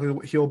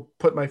where he'll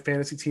put my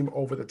fantasy team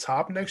over the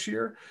top next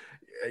year.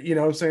 You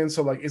know what I'm saying?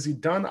 So, like, is he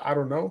done? I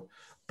don't know.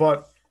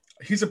 But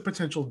he's a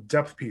potential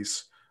depth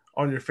piece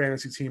on your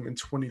fantasy team in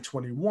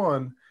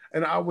 2021.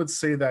 And I would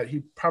say that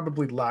he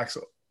probably lacks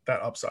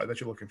that upside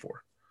that you're looking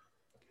for.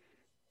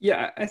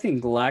 Yeah, I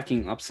think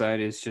lacking upside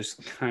is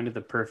just kind of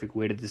the perfect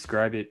way to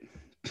describe it.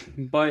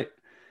 But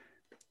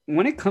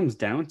when it comes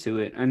down to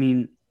it, I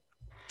mean,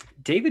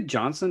 David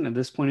Johnson at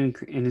this point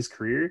in his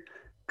career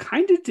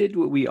kind of did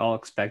what we all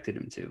expected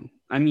him to.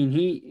 I mean,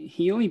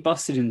 he only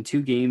busted in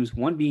 2 games,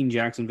 one being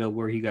Jacksonville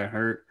where he got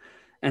hurt,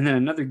 and then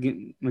another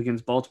game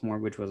against Baltimore,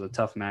 which was a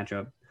tough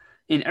matchup.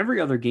 In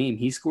every other game,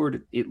 he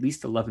scored at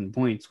least 11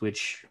 points,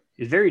 which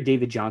is very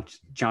David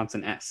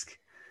Johnson-esque.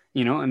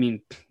 I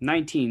mean,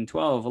 19,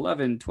 12,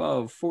 11,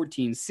 12,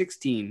 14,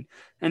 16.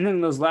 And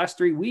then those last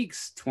 3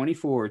 weeks,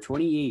 24,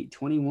 28,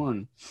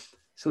 21.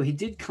 So he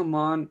did come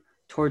on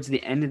towards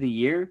the end of the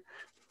year.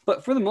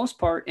 But for the most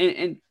part,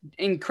 and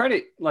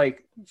credit,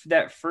 like,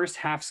 that first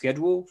half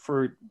schedule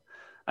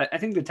I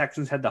think the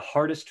Texans had the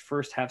hardest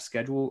first half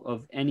schedule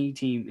of any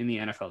team in the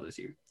NFL this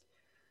year.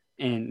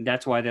 And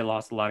that's why they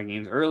lost a lot of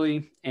games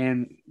early.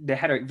 And they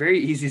had a very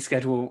easy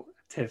schedule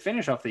to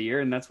finish off the year.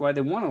 And that's why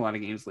they won a lot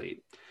of games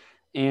late.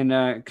 And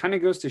kind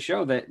of goes to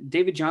show that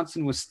David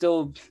Johnson was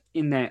still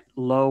in that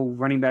low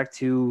running back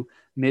 2,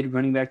 mid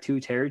running back 2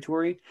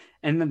 territory.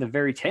 And then the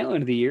very tail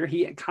end of the year,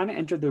 he kind of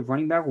entered the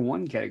running back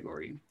 1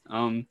 category.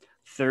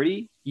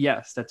 30,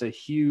 yes, that's a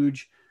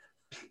huge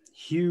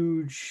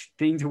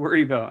thing to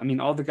worry about. I mean,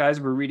 all the guys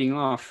we're reading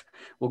off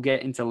we'll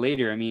get into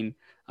later. I mean,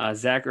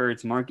 Zach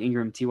Ertz, Mark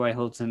Ingram, T.Y.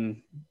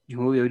 Hilton,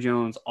 Julio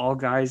Jones, all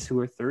guys who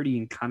are 30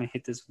 and kind of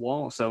hit this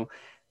wall. So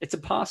it's a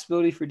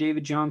possibility for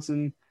David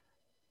Johnson.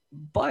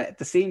 But at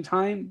the same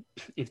time,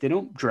 if they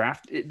don't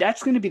draft,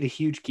 that's going to be the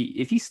huge key.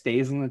 If he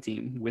stays on the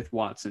team with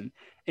Watson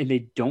and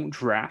they don't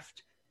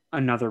draft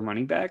another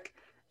running back,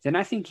 then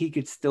I think he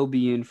could still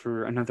be in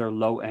for another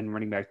low-end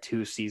running back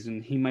 2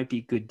 season. He might be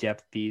a good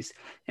depth piece,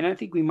 and I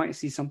think we might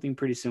see something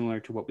pretty similar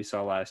to what we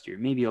saw last year,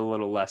 maybe a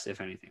little less,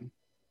 if anything.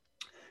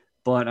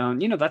 But,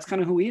 that's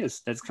kind of who he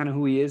is. That's kind of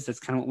who he is. That's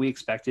kind of what we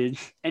expected.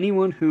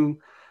 Anyone who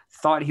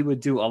thought he would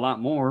do a lot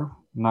more,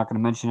 I'm not going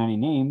to mention any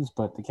names,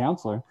 but the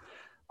counselor,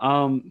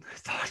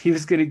 thought he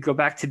was going to go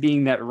back to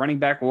being that running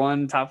back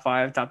 1, top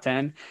 5, top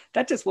 10.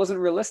 That just wasn't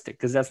realistic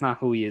because that's not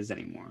who he is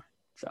anymore.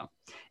 So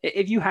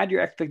if you had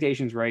your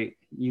expectations right,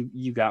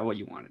 you got what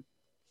you wanted.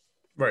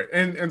 Right.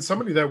 And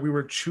somebody that we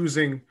were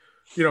choosing,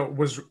 they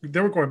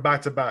were going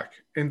back to back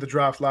in the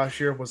draft last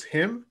year was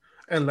him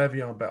and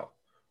Le'Veon Bell.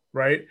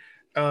 Right.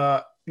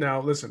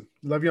 Now listen,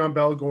 Le'Veon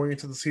Bell going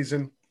into the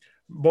season,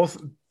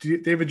 both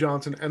David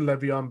Johnson and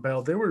Le'Veon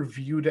Bell, they were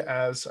viewed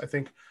as, I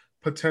think,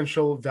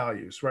 potential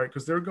values, right?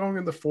 Because they're going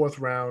in the 4th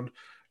round,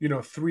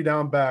 3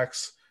 down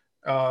backs.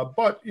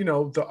 But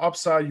the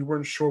upside, you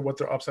weren't sure what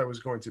their upside was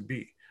going to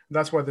be.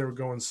 That's why they were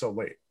going so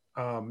late.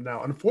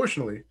 Now,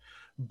 unfortunately,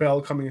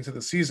 Bell coming into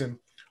the season,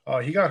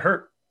 he got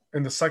hurt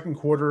in the second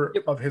quarter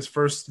of his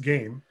first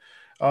game.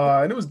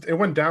 And it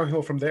went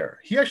downhill from there.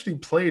 He actually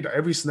played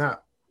every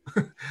snap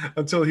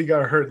until he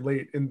got hurt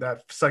late in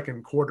that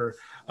second quarter.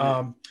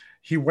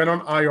 He went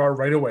on IR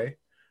right away.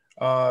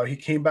 He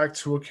came back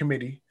to a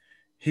committee.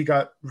 He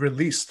got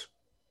released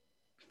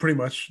pretty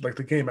much like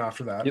the game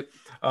after that. Yep.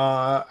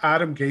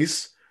 Adam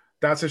Gase,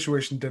 that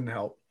situation didn't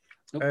help.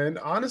 Nope. And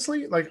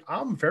honestly,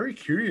 I'm very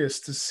curious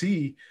to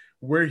see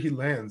where he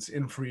lands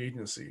in free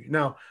agency.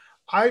 Now,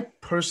 I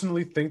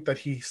personally think that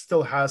he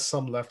still has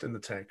some left in the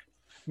tank.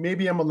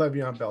 Maybe I'm a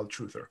Le'Veon Bell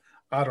truther.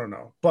 I don't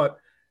know. But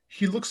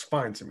he looks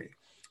fine to me.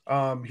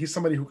 He's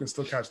somebody who can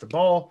still catch the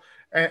ball.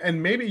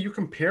 And maybe you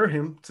compare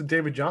him to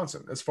David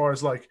Johnson as far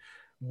as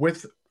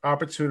with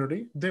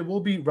opportunity, they will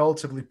be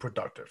relatively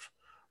productive,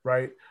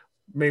 right?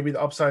 Maybe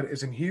the upside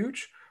isn't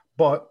huge,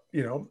 but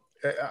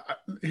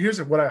here's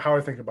how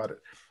I think about it.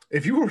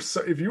 If you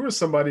were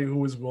somebody who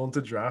was willing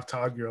to draft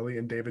Todd Gurley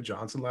and David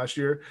Johnson last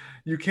year,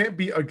 you can't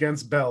be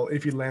against Bell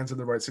if he lands in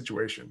the right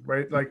situation,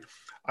 right?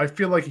 I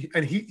feel like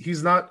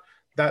he's not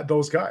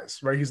those guys,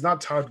 right? He's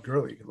not Todd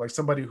Gurley,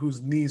 somebody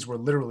whose knees were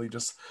literally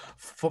just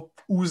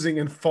oozing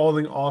and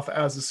falling off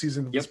as the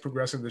season was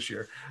progressing this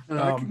year.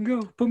 I can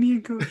go. Put me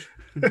in, coach.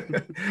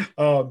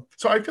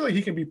 So I feel like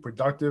he can be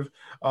productive,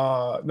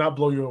 not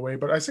blow you away,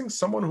 but I think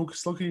someone who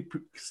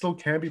still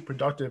can be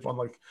productive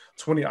on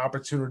 20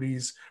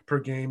 opportunities per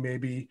game,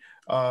 maybe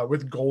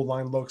with goal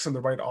line looks and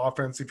the right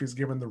offense if he's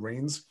given the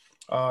reins.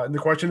 And the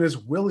question is,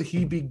 will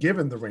he be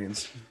given the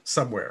reins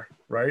somewhere,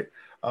 right?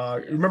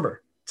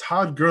 Remember,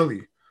 Todd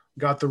Gurley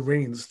got the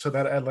reins to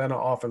that Atlanta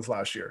offense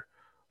last year.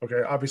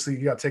 Okay, obviously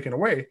he got taken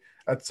away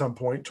at some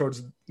point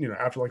towards,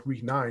 after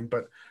week 9.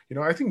 But,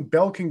 I think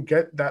Bell can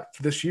get that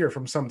this year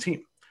from some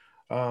team.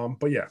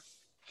 But yeah,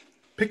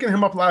 picking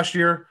him up last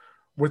year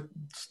with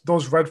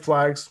those red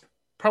flags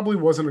probably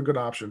wasn't a good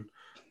option.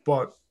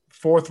 But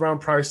 4th round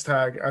price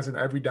tag as an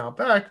every down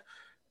back,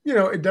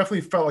 it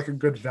definitely felt like a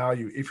good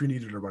value if you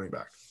needed a running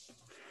back.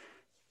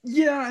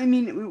 Yeah, I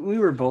mean, we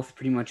were both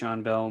pretty much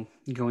on Bell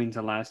going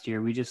to last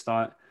year. We just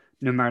thought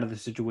no matter the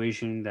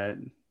situation that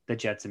the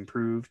Jets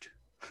improved.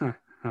 How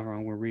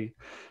wrong were we?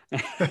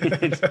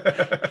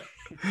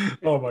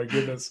 Oh my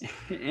goodness.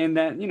 And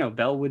that,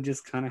 Bell would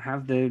just kind of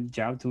have the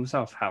job to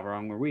himself. How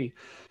wrong were we?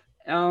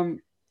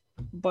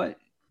 But,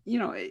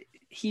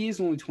 he is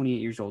only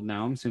 28 years old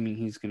now. I'm assuming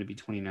he's going to be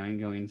 29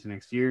 going into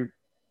next year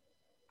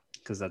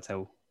because that's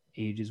how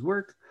ages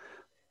work.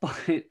 But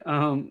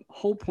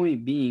whole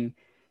point being,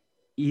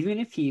 even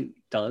if he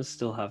does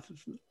still have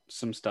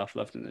some stuff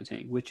left in the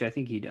tank, which I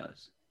think he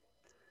does,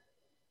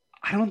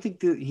 I don't think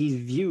that he's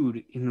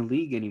viewed in the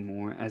league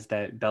anymore as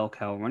that bell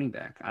cow running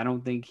back. I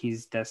don't think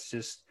that's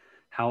just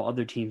how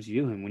other teams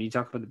view him. When you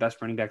talk about the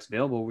best running backs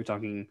available, we're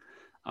talking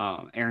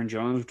Aaron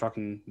Jones, we're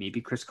talking maybe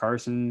Chris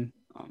Carson.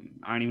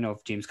 I don't even know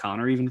if James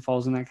Conner even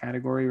falls in that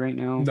category right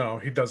now. No,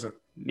 he doesn't.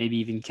 Maybe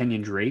even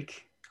Kenyon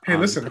Drake. Hey,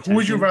 listen, who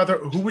would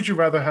you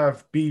rather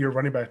have be your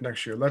running back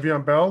next year?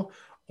 Le'Veon Bell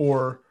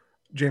or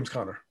James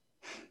Conner?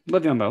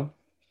 Le'Veon Bell.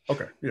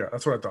 Okay, yeah,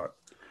 that's what I thought.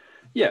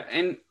 Yeah,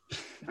 and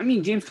I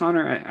mean, James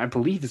Conner, I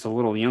believe, is a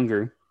little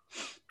younger.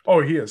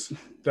 Oh, he is,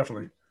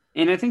 definitely.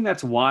 And I think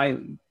that's why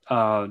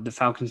the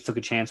Falcons took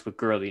a chance with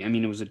Gurley. I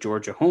mean, it was a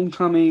Georgia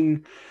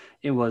homecoming.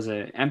 It was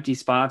an empty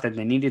spot that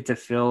they needed to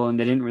fill, and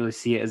they didn't really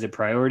see it as a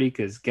priority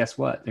because guess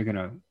what? They're going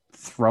to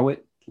throw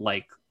it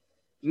like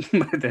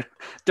the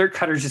Dirk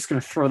Cutter's just going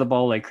to throw the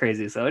ball like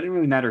crazy. So it didn't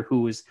really matter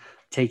who was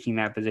taking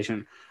that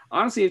position.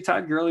 Honestly, if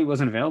Todd Gurley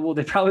wasn't available,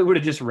 they probably would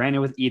have just ran it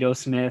with Ito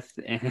Smith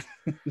and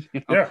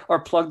or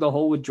plugged the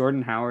hole with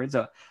Jordan Howard.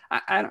 So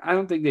I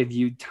don't think they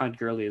viewed Todd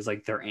Gurley as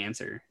like their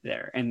answer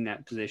there in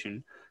that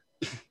position.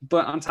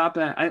 But on top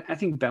of that, I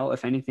think Bell,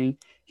 if anything,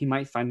 he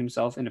might find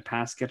himself in a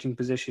pass catching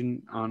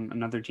position on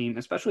another team,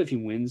 especially if he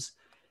wins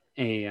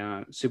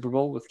a Super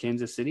Bowl with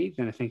Kansas City.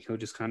 Then I think he'll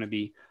just kind of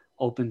be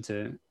open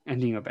to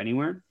ending up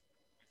anywhere.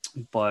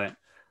 But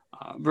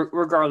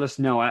regardless,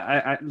 no,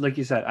 I like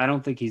you said, I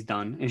don't think he's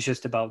done. It's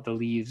just about the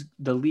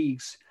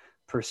league's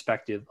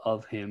perspective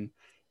of him,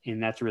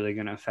 and that's really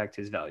going to affect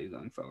his value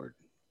going forward.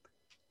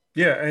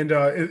 Yeah, and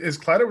is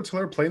Clyde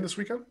Edwards-Helaire playing this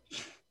weekend?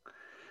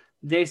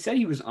 They said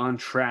he was on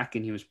track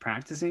and he was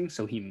practicing,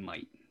 so he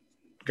might.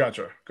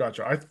 Gotcha.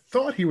 I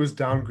thought he was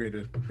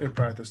downgraded in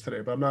practice today,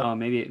 but I'm not.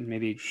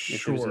 Maybe sure.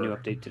 If there's a new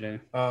update today.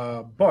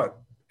 But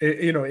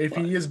if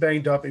he is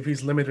banged up, if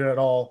he's limited at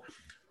all,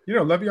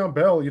 Le'Veon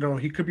Bell,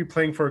 he could be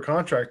playing for a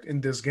contract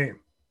in this game,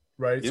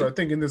 right? Yeah. So I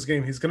think in this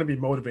game he's going to be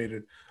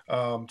motivated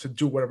to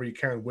do whatever he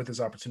can with his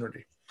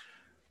opportunity.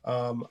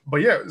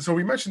 But yeah, so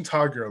we mentioned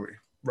Todd Gurley,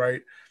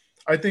 right?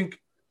 I think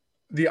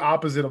the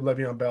opposite of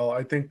Le'Veon Bell.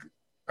 I think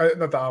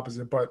not the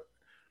opposite, but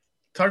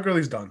Todd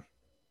Gurley's done.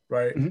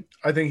 Right. Mm-hmm.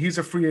 I think he's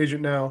a free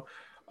agent now.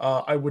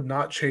 I would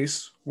not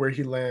chase where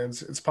he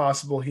lands. It's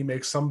possible he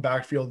makes some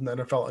backfield in the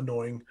NFL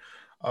annoying.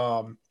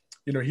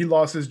 He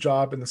lost his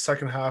job in the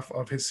second half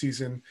of his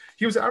season.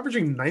 He was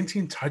averaging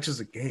 19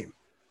 touches a game,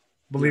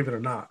 believe it or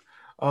not.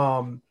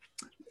 And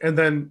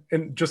then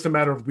in just a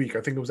matter of a week, I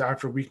think it was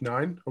after week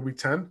 9 or week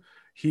 10,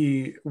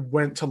 he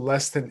went to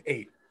less than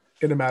 8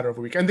 in a matter of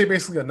a week. And they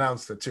basically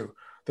announced it too.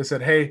 They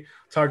said, hey,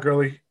 Todd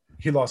Gurley,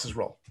 he lost his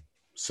role.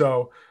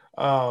 So,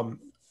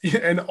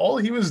 and all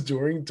he was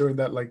doing during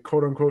that like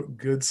quote unquote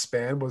good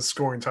span was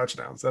scoring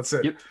touchdowns. That's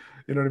it. Yep.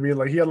 You know what I mean?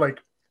 Like he had like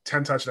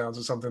 10 touchdowns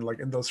or something like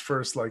in those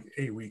first like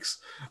 8 weeks.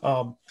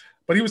 But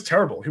he was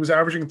terrible. He was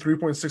averaging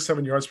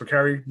 3.67 yards per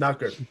carry. Not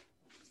good.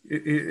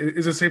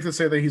 Is it safe to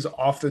say that he's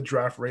off the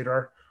draft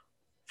radar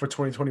for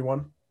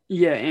 2021?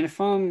 Yeah. And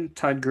if I'm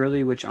Todd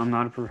Gurley, which I'm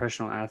not a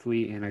professional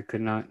athlete and I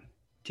could not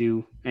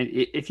do,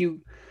 and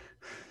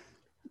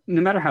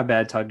no matter how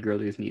bad Todd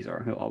Gurley's knees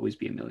are, he'll always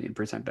be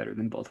 1,000,000% better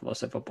than both of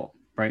us at football,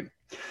 right?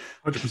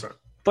 100%.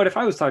 But if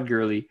I was Todd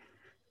Gurley,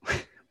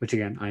 which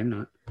again, I am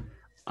not,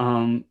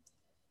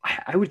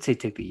 I would say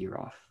take the year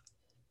off.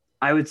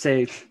 I would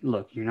say,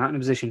 look, you're not in a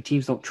position,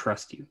 teams don't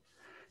trust you.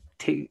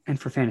 And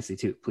for fantasy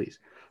too, please.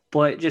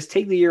 But just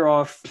take the year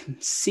off,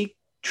 seek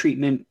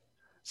treatment,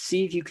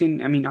 see if you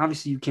can,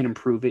 obviously you can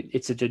improve it.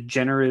 It's a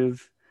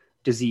degenerative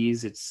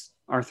disease. It's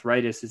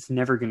arthritis. It's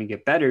never going to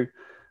get better.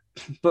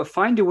 But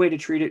find a way to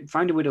treat it,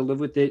 find a way to live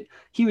with it.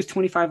 He was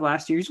 25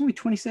 last year. He's only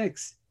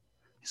 26.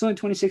 He's only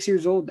 26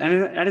 years old.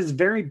 And at his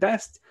very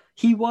best,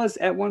 he was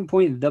at one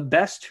point the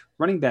best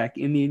running back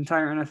in the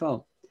entire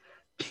NFL.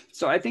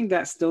 So I think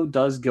that still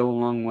does go a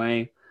long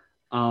way.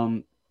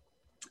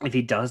 If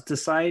he does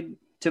decide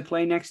to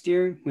play next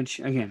year, which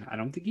again, I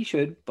don't think he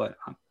should, but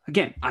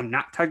again, I'm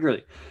not Todd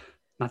Gurley.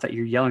 Not that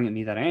you're yelling at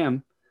me that I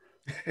am.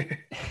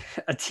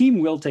 A team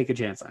will take a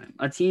chance on him.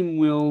 A team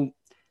will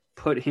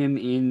put him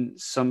in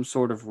some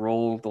sort of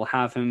role. They'll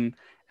have him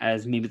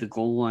as maybe the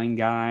goal line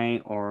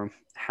guy or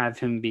have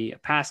him be a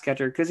pass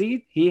catcher because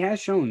he has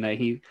shown that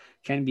he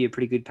can be a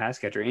pretty good pass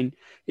catcher. And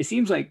it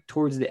seems like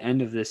towards the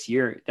end of this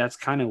year, that's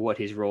kind of what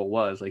his role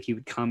was. Like he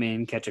would come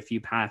in, catch a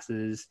few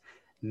passes,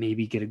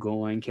 maybe get a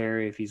goal line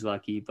carry if he's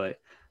lucky, but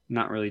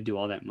not really do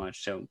all that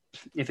much. So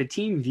if a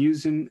team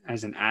views him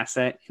as an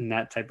asset in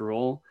that type of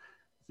role,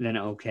 then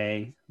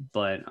okay.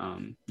 But,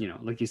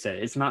 like you said,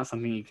 it's not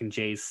something you can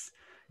chase.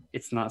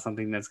 It's not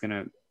something that's going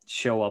to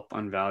show up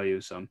on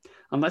value. So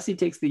unless he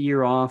takes the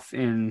year off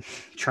and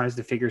tries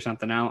to figure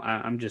something out,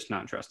 I'm just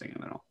not trusting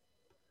him at all.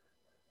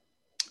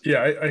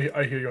 Yeah,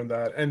 I hear you on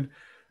that. And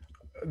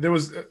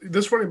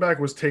this running back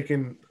was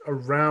taken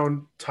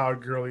around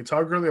Todd Gurley.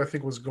 Todd Gurley, I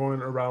think, was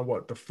going around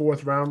the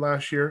 4th round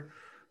last year.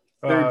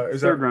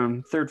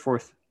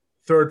 Fourth.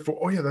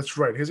 Oh yeah, that's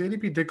right. His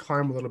ADP did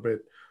climb a little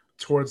bit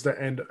towards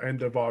the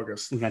end of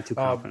August. We got too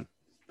confident.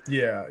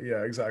 Yeah,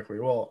 exactly.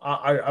 Well,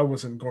 I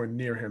wasn't going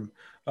near him.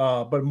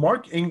 But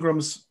Mark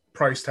Ingram's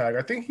price tag,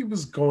 I think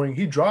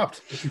he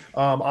dropped,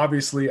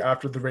 obviously,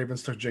 after the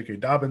Ravens took J.K.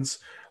 Dobbins.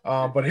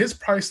 But his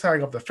price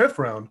tag of the 5th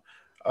round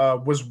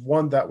was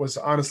one that was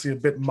honestly a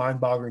bit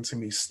mind-boggling to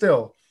me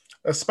still,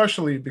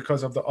 especially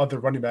because of the other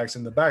running backs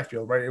in the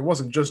backfield, right? It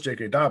wasn't just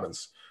J.K.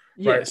 Dobbins,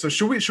 right? So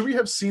should we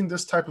have seen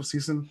this type of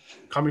season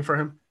coming for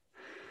him?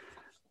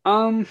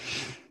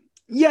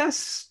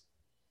 Yes.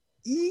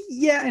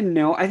 Yeah and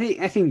no. I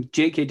think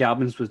J.K.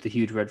 Dobbins was the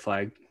huge red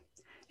flag.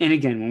 And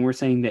again, when we're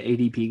saying the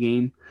ADP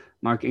game,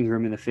 Mark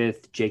Ingram in the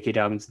 5th, J.K.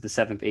 Dobbins in the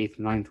 7th, 8th,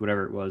 9th,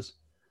 whatever it was,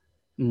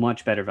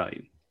 much better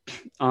value.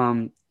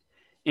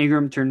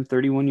 Ingram turned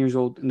 31 years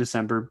old in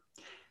December.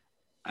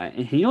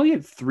 And he only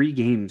had 3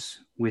 games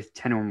with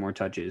 10 or more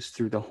touches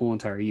through the whole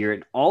entire year.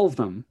 And all of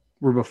them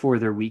were before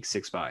their week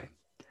 6 bye.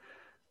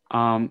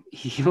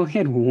 He only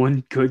had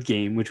 1 good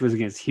game, which was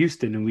against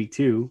Houston in week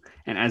 2.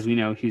 And as we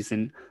know,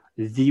 Houston,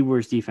 the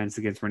worst defense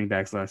against running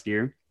backs last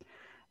year.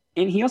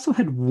 And he also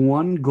had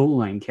 1 goal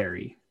line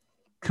carry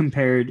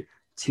compared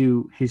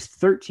to his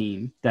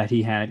 13 that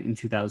he had in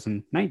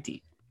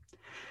 2019.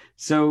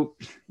 So,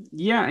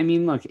 yeah,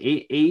 look,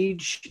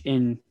 age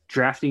and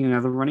drafting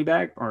another running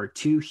back are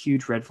 2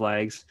 huge red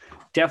flags.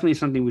 Definitely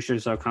something we should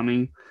have saw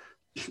coming.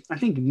 I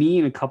think me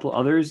and a couple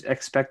others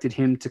expected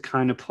him to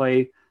kind of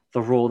play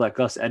the role that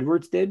Gus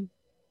Edwards did,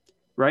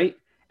 right?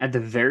 At the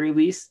very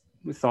least,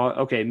 we thought,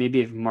 okay,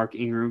 maybe if Mark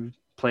Ingram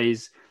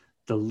plays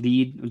the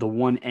lead, the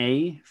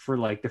 1A for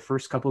like the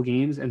first couple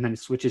games and then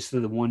switches to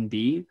the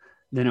 1B,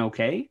 then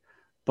okay.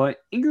 But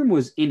Ingram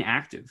was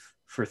inactive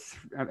for,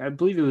 I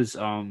believe it was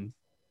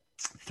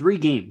 3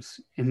 games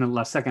in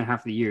the second half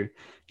of the year.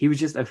 He was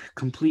just a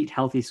complete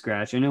healthy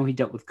scratch. I know he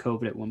dealt with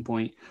COVID at one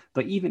point,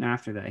 but even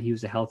after that, he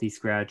was a healthy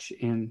scratch.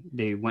 And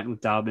they went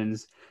with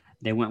Dobbins,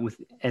 they went with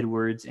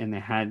Edwards, and they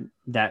had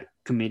that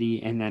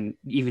committee. And then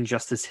even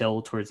Justice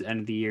Hill towards the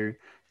end of the year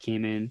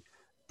came in.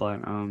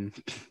 But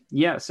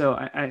yeah, so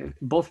I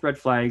both red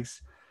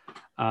flags.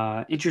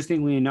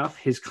 Interestingly enough,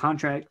 his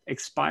contract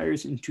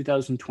expires in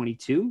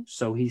 2022,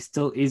 so he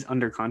still is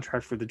under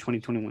contract for the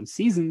 2021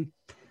 season.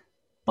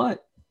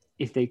 But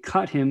if they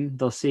cut him,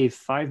 they'll save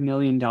 $5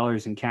 million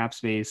in cap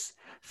space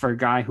for a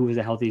guy who was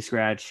a healthy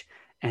scratch,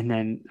 and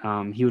then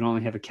he would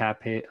only have a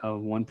cap hit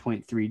of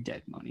 1.3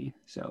 dead money.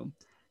 So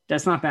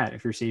that's not bad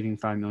if you're saving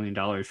 $5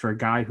 million for a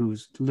guy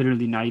who's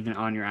literally not even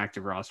on your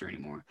active roster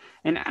anymore.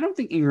 And I don't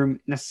think Ingram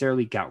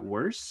necessarily got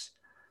worse.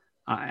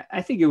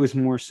 I think it was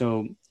more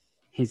so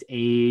his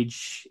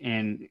age,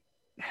 and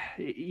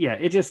yeah,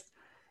 they just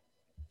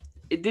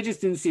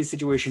didn't see a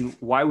situation.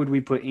 Why would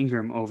we put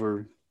Ingram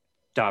over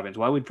Dobbins?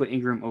 Why would we put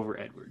Ingram over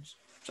Edwards?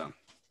 So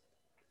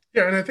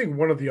yeah, and I think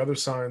one of the other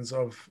signs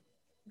of,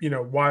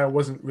 why I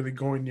wasn't really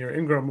going near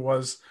Ingram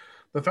was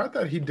the fact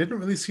that he didn't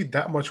really see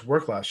that much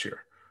work last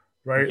year,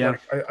 right? Yeah.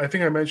 Like I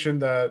think I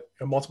mentioned that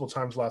multiple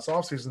times last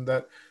offseason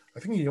that I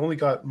think he only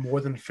got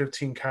more than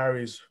 15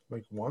 carries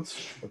like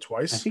once or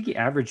twice. I think he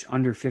averaged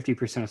under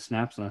 50% of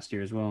snaps last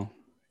year as well.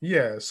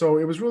 Yeah, so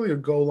it was really a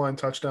goal line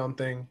touchdown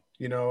thing,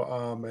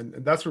 and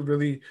that's what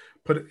really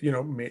put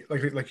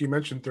it, like you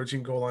mentioned,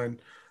 13 goal line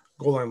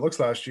looks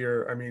last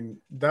year. I mean,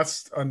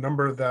 that's a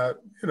number that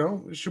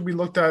should be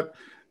looked at,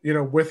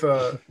 with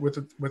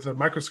a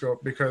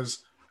microscope, because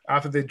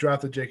after they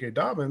drafted J.K.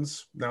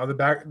 Dobbins, now the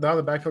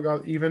backfield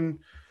got even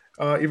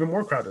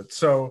more crowded.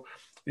 So,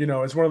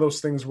 it's one of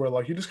those things where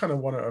like you just kind of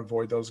want to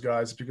avoid those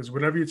guys, because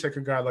whenever you take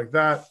a guy like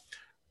that,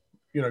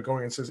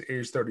 going into his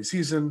age 30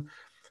 season,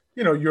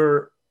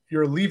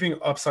 you're leaving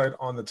upside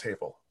on the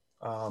table.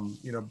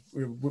 You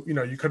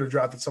could have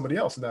drafted somebody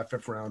else in that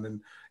 5th round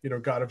and,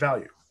 got a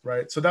value,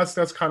 right? So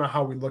that's kind of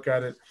how we look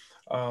at it.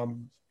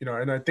 And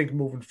I think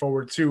moving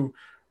forward too,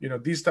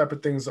 these type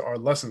of things are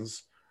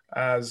lessons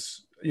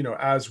as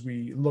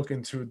we look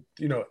into,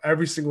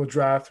 every single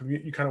draft.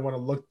 You kind of want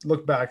to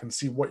look back and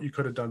see what you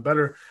could have done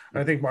better.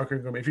 And I think Mark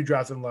Ingram, if you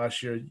drafted him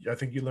last year, I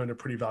think you learned a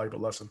pretty valuable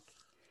lesson.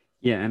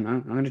 Yeah, and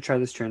I'm going to try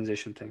this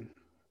transition thing.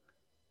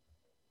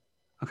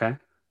 Okay.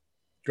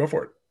 Go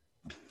for it.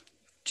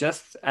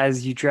 Just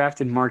as you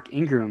drafted Mark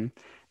Ingram,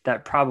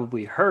 that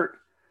probably hurt.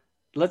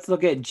 Let's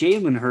look at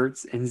Jalen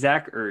Hurts and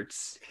Zach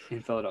Ertz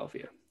in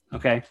Philadelphia.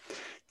 Okay.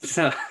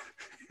 So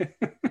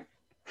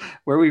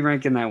where are we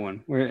ranking that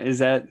one? Where is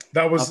that?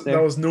 That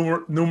was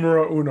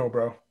numero uno,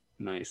 bro.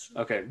 Nice.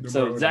 Okay.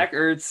 So Zach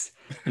Ertz,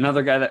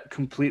 another guy that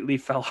completely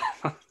fell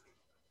off.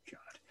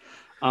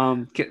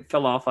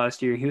 Fell off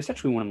last year. He was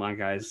actually one of my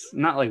guys,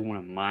 not like one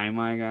of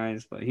my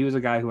guys, but he was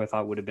a guy who I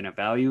thought would have been a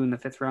value in the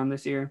 5th round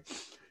this year.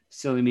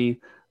 Silly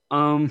me.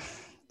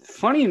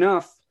 Funny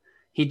enough,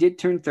 he did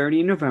turn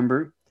 30 in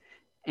November,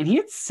 and he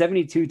had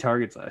 72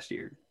 targets last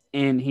year,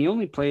 and he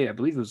only played, I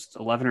believe it was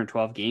 11 or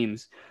 12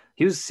 games.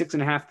 He was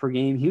 6.5 per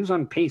game. He was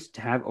on pace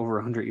to have over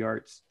 100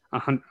 yards,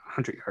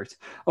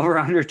 over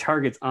 100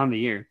 targets on the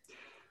year.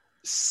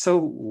 So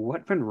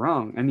what went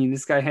wrong? I mean,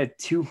 this guy had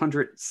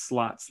 200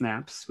 slot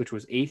snaps, which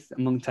was 8th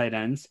among tight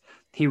ends.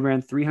 He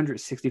ran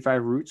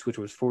 365 routes, which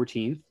was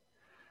 14th.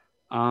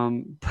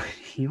 But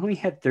he only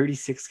had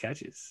 36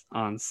 catches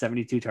on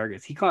 72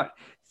 targets. He caught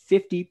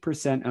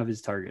 50% of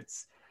his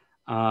targets.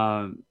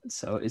 So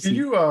can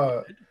you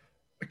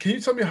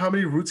tell me how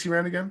many routes he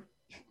ran again?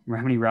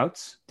 How many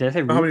routes? Did I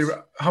say routes?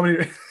 How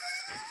many?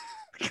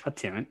 God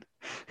damn it.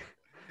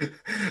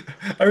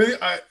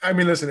 I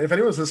mean, listen, if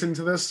anyone's listening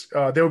to this,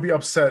 they would be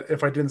upset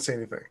if I didn't say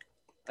anything.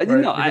 I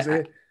didn't know.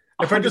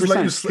 If I just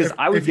let you slip, because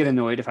I would get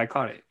annoyed if I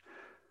caught it.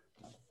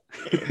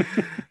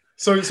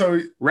 So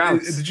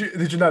routes.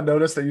 Did you not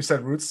notice that you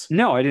said routes?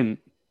 No, I didn't.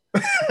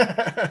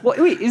 Well,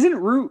 wait, isn't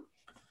route?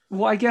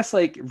 Well, I guess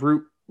like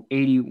route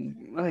 80.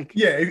 Like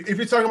yeah, if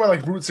you're talking about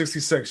like Route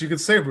 66, you could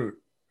say route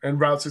and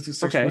Route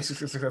 66. Okay. Route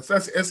 66.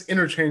 That's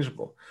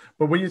interchangeable.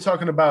 But when you're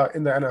talking about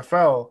in the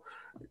NFL.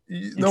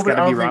 I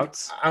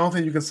don't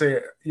think you can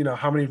say,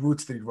 how many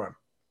routes did he run?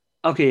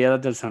 Okay, yeah,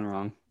 that does sound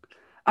wrong.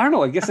 I don't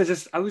know. I guess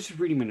I was just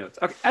reading my notes.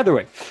 Okay, either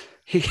way,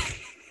 he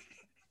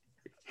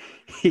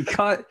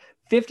caught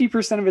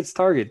 50% of its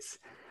targets,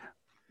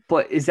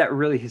 but is that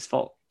really his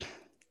fault?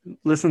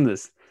 Listen to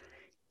this.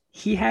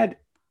 He had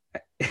a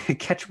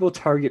catchable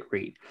target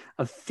rate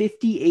of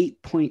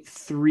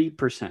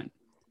 58.3%.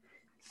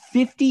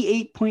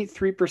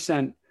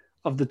 58.3%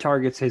 of the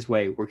targets his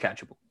way were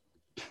catchable.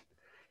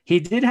 He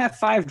did have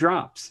 5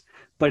 drops,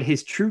 but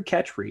his true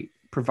catch rate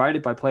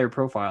provided by Player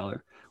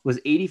Profiler was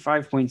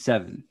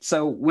 85.7.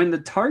 So when the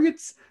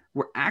targets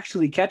were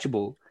actually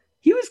catchable,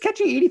 he was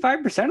catching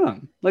 85% of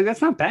them. Like, that's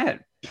not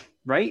bad,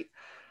 right?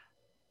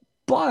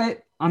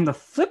 But on the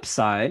flip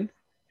side,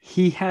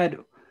 He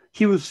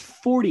was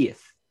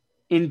 40th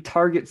in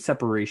target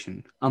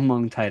separation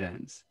among tight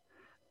ends,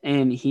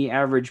 and he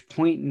averaged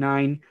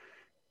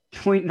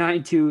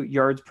 0.92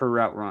 yards per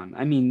route run.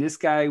 I mean, this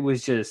guy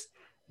was just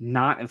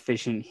not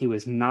efficient. He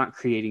was not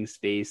creating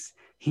space.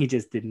 He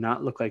just did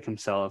not look like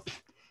himself.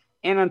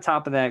 And on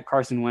top of that,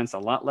 Carson Wentz, a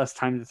lot less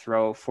time to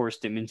throw,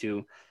 forced him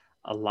into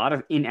a lot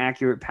of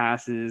inaccurate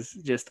passes.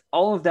 Just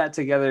all of that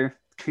together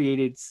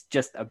created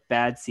just a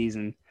bad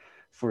season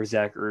for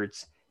Zach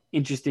Ertz.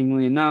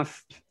 Interestingly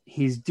enough,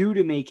 he's due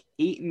to make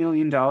 $8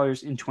 million in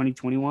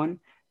 2021.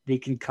 They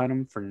can cut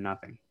him for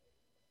nothing.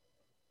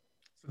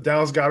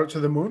 Dallas Goedert to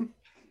the moon?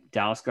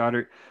 Dallas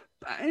Goedert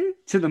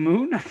to the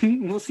moon. I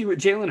mean, we'll see what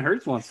Jalen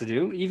Hurts wants to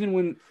do. Even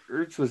when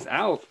Ertz was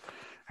out,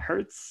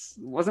 Hurts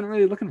wasn't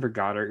really looking for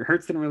Goddard.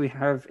 Hurts didn't really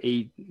have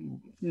a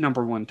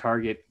number one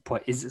target.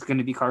 But is this going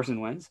to be Carson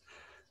Wentz?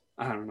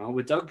 I don't know.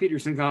 With Doug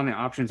Peterson gone, the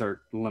options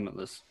are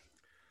limitless.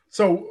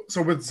 So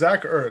with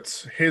Zach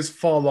Ertz, his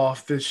fall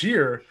off this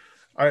year,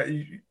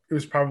 it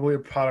was probably a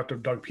product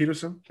of Doug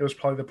Peterson. It was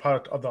probably the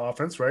product of the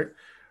offense, right?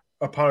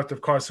 A product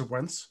of Carson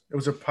Wentz. It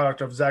was a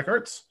product of Zach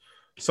Ertz.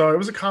 So it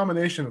was a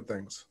combination of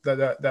things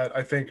that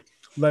I think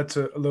led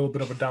to a little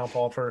bit of a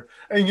downfall for.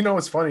 And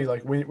it's funny,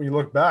 like when you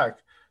look back,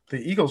 the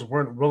Eagles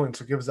weren't willing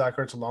to give Zach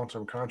Ertz a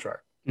long-term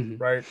contract,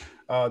 right?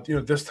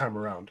 This time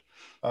around,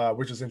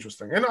 which is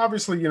interesting. And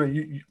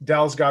obviously,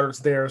 Dallas Goedert's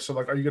there, so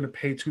like, are you going to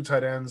pay two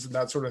tight ends and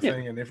that sort of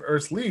thing? And if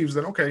Ertz leaves,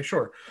 then okay,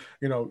 sure.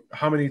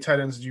 How many tight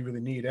ends do you really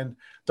need? And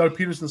Doug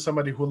Peterson's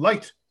somebody who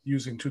liked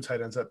using two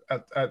tight ends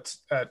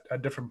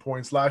at different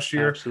points. Last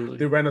year, Absolutely.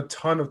 They ran a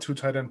ton of two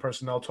tight end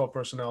personnel, 12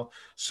 personnel.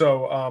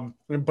 So,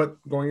 but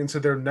going into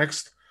their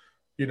next,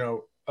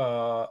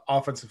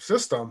 offensive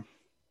system,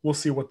 we'll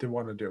see what they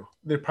want to do.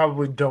 They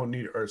probably don't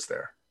need Ertz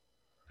there.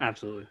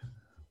 Absolutely.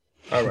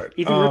 All right.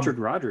 Even Richard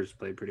Rodgers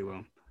played pretty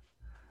well.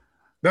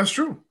 That's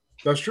true.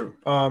 There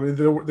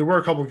were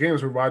a couple of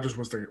games where Rodgers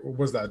was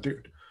that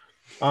dude.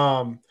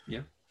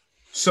 Yeah.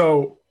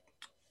 So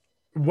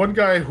one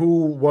guy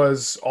who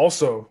was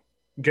also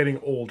getting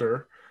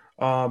older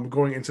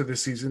going into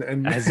this season,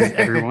 and as is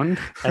everyone,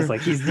 as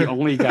like he's the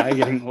only guy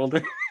getting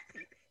older.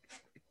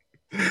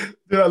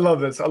 Dude, I love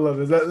this.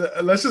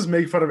 Let's just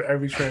make fun of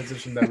every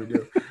transition that we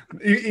do,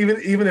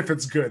 even if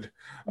it's good.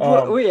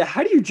 Wait,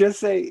 how do you just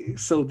say?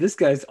 So this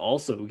guy's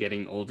also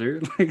getting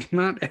older. Like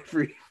not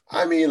every.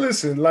 I mean,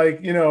 listen, like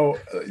you're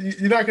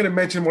not going to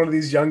mention one of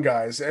these young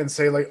guys and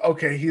say like,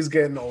 okay, he's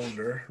getting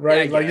older,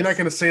 right? Yeah, like you're not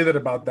going to say that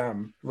about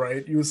them,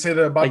 right? You would say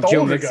that about like the Joe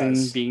older Mixon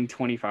guys being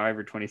 25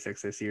 or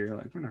 26 this year.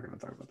 Like we're not going to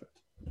talk about that.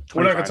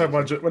 We're not going to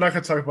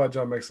talk about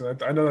Joe Mixon.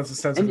 I know that's a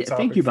sensitive topic.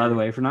 Thank you, by the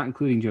way, for not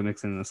including Joe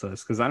Mixon in this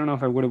list, because I don't know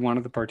if I would have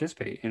wanted to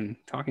participate in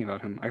talking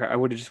about him. I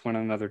would have just went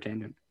on another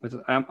tangent, but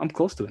I'm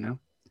close to it now.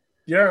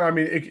 Yeah, I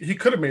mean, he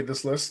could have made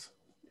this list,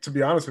 to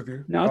be honest with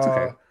you. No, it's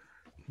okay.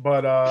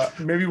 But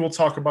maybe we'll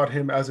talk about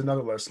him as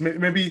another list.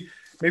 Maybe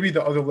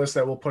the other list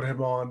that we'll put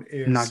him on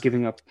is not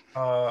giving up.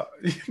 Not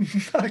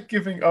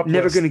giving up.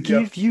 Never going to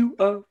give you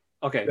up.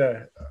 Okay.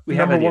 Yeah. We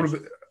have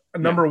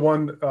number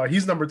one.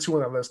 He's number 2 on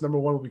that list. Number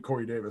 1 will be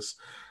Corey Davis.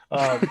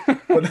 But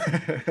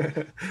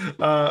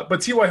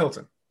T.Y.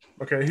 Hilton.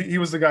 Okay, he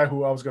was the guy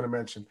who I was going to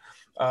mention.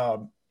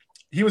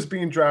 He was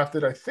being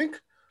drafted, I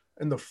think,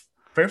 in the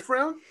 5th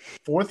round.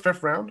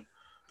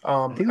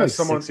 I think it was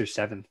 6th or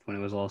 7th when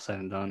it was all said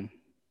and done.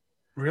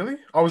 Really?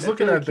 I was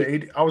looking at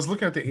the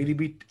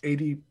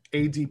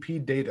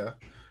ADP data,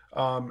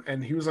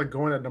 and he was like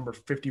going at number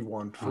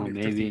 51, 40,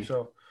 maybe 50,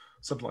 so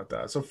something like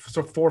that. So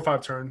 4 or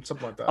 5 turns,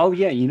 something like that. Oh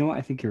yeah, you know what?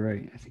 I think you're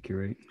right.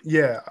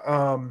 Yeah.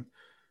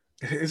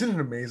 Isn't it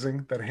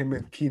amazing that him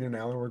and Keenan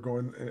Allen were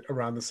going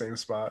around the same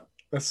spot?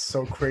 That's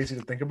so crazy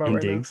to think about and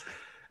right Diggs. now.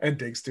 And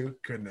Diggs too.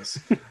 Goodness.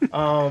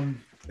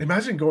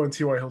 Imagine going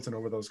T.Y. Hilton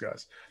over those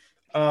guys.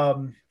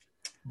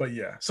 But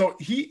yeah, so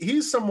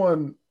he's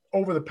someone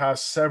over the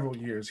past several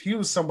years. He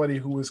was somebody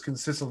who was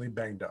consistently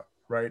banged up,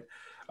 right?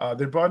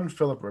 They brought in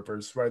Phillip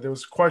Rivers, right? There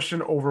was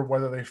question over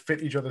whether they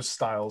fit each other's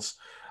styles.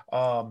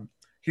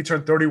 He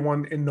turned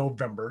 31 in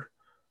November,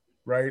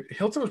 right?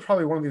 Hilton was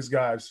probably one of these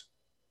guys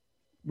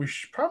we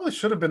probably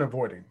should have been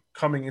avoiding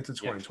coming into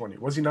 2020.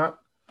 Was he not?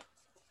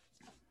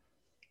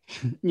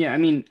 Yeah, I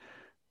mean,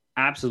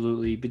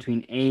 absolutely.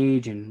 Between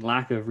age and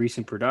lack of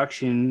recent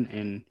production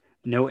and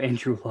no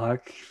Andrew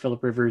Luck,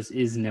 Phillip Rivers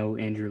is no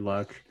Andrew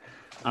Luck.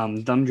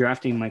 Them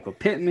drafting Michael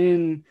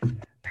Pittman,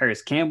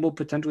 Paris Campbell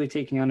potentially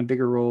taking on a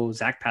bigger role,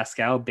 Zach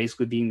Pascal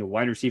basically being the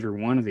wide receiver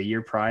 1 of the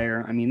year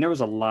prior. I mean, there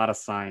was a lot of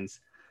signs.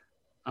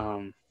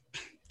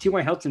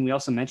 T.Y. Hilton, we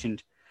also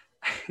mentioned,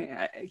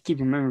 I keep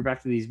remembering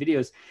back to these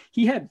videos,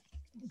 he had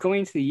going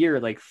into the year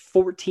like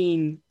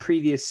 14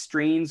 previous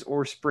strains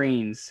or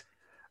sprains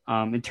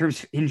in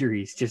terms of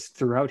injuries just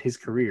throughout his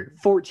career.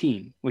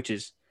 14, which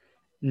is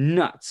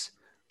nuts.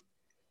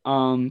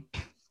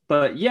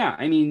 But yeah,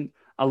 I mean,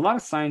 a lot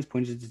of signs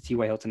pointed to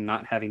T.Y. Hilton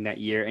not having that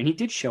year, and he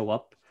did show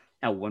up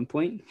at one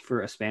point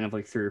for a span of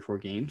like 3 or 4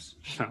 games.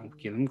 So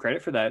give him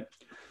credit for that.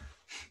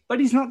 But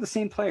he's not the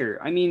same player.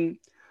 I mean,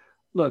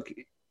 look,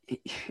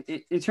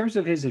 in terms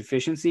of his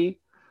efficiency,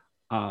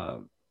 Uh,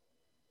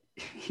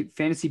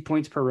 fantasy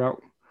points per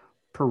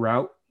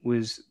route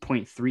was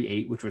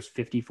 0.38, which was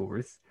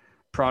 54th.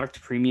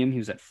 Product premium, he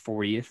was at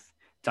 40th.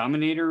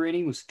 Dominator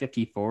rating was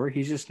 54.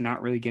 He's just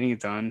not really getting it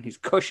done. His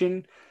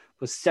cushion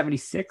was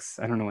 76.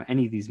 I don't know what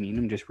any of these mean.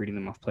 I'm just reading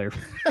them off player.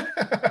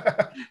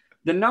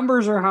 The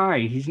numbers are high.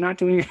 He's not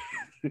doing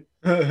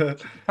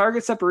it.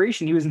 Target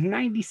separation, he was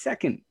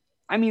 92nd.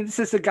 I mean, this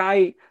is a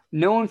guy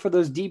known for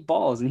those deep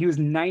balls, and he was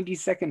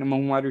 92nd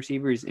among wide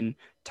receivers in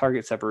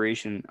target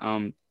separation.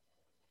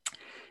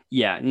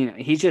 Yeah,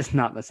 he's just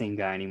not the same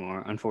guy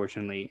anymore,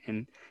 unfortunately.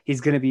 And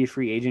he's going to be a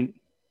free agent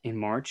in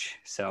March,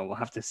 so we'll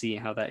have to see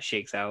how that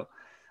shakes out.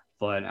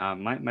 But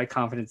my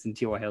confidence in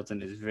T.Y.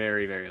 Hilton is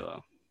very, very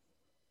low.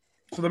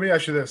 So let me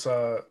ask you this,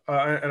 and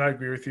I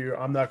agree with you.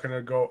 I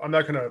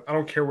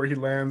don't care where he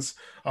lands.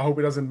 I hope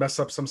he doesn't mess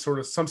up some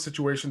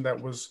situation that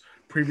was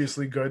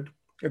previously good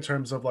in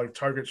terms of like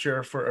target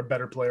share for a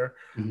better player.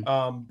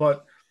 Mm-hmm.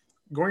 But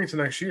going into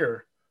next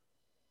year,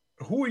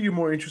 who are you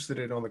more interested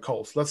in on the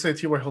Colts? Let's say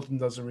T.Y. Hilton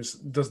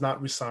does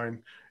not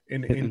resign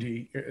in Pittman.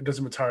 Indy. It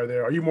doesn't retire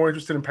there. Are you more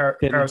interested in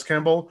Paris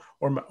Campbell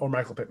or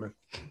Michael Pittman?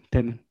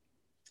 Pittman.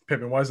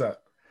 Why is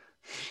that?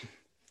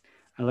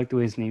 I like the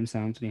way his name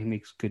sounds, and he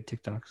makes good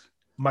TikToks.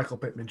 Michael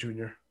Pittman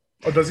Jr.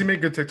 Oh, does he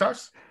make good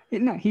TikToks?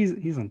 No,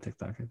 he's on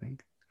TikTok, I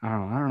think. I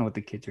don't know what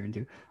the kids are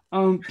into.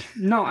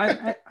 No,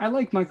 I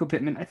like Michael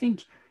Pittman. I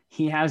think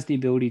he has the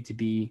ability to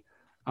be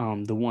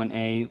the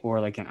 1A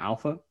or like an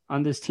alpha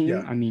on this team.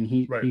 Yeah, I mean,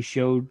 he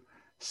showed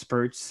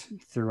spurts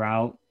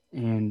throughout,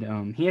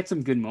 and he had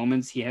some good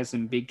moments. He has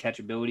some big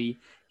catchability.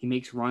 He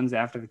makes runs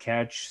after the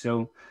catch.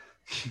 So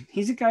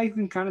he's a guy who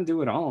can kind of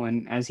do it all.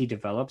 And as he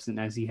develops and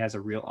as he has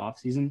a real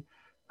offseason,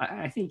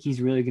 I think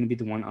he's really going to be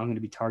the one I'm going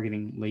to be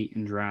targeting late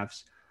in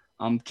drafts.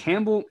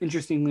 Campbell,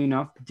 interestingly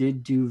enough,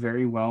 did do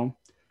very well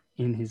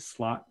in his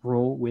slot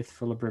role with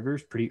Phillip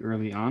Rivers pretty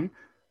early on.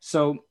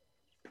 So,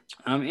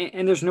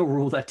 and there's no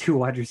rule that two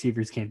wide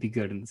receivers can't be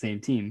good in the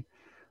same team.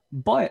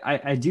 But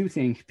I do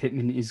think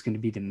Pittman is going to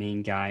be the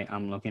main guy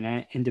I'm looking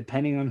at. And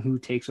depending on who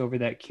takes over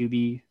that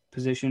QB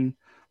position,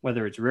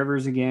 whether it's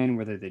Rivers again,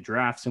 whether they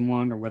draft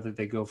someone, or whether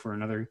they go for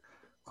another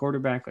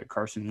quarterback like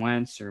Carson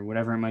Wentz or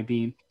whatever it might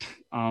be,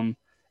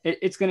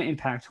 it's going to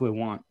impact who I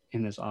want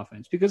in this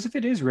offense. Because if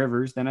it is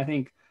Rivers, then I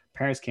think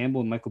Paris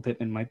Campbell and Michael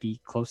Pittman might be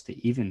close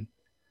to even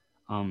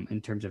in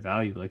terms of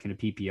value, like in a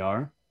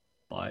PPR.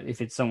 But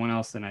if it's someone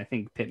else, then I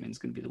think Pittman's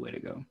going to be the way to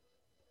go.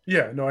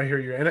 Yeah, no, I hear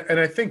you. And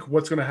I think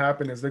what's going to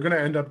happen is they're going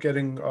to end up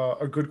getting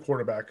a good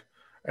quarterback.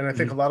 And I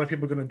think a lot of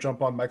people are going to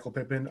jump on Michael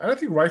Pittman. And I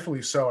think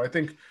rightfully so. I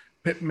think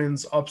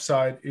Pittman's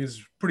upside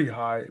is pretty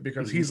high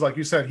because he's, like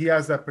you said, he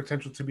has that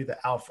potential to be the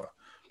alpha,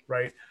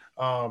 right?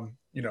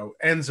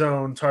 End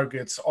zone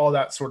targets, all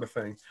that sort of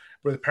thing.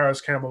 Where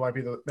Paris Campbell might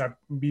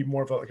be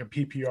more of a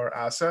PPR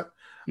asset.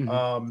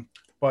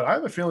 But I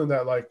have a feeling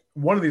that like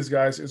one of these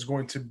guys is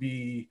going to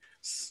be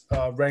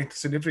ranked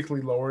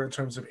significantly lower in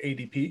terms of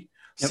ADP,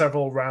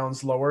 several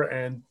rounds lower,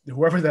 and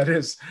whoever that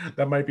is,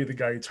 that might be the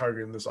guy you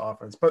target in this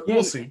offense. But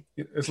we'll see.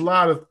 It's a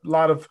lot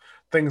of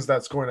things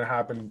that's going to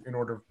happen in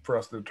order for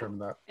us to determine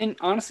that. And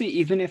honestly,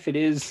 even if it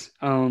is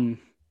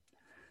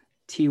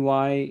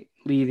TY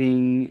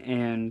leaving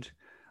and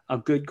a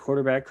good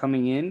quarterback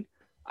coming in,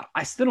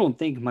 I still don't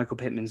think Michael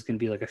Pittman's going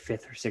to be like a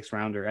 5th or 6th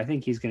rounder. I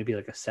think he's going to be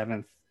like a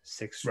 7th,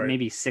 6th,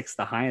 maybe 6th,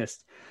 the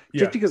highest,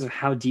 just because of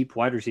how deep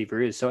wide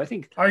receiver is. So I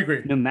think I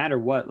agree. No matter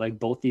what, like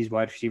both these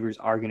wide receivers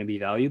are going to be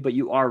valued. But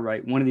you are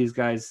right. One of these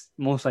guys,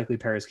 most likely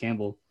Paris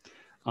Campbell,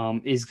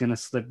 is going to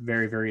slip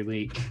very, very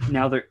late.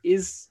 Now there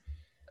is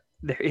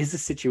a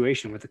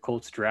situation where the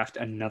Colts draft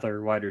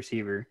another wide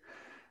receiver.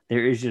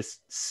 There is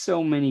just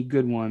so many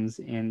good ones,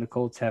 and the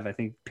Colts have, I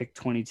think, picked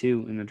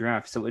 22 in the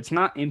draft. So it's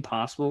not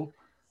impossible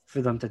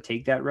for them to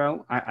take that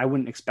route. I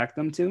wouldn't expect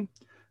them to.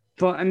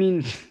 But, I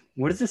mean,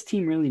 what does this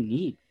team really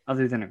need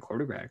other than a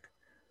quarterback?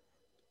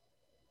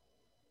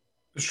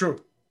 It's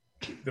true.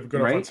 They have a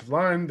good offensive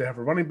line. They have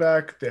a running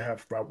back. They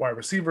have wide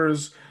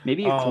receivers.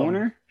 Maybe a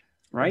corner,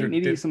 right?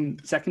 Maybe some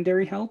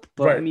secondary help.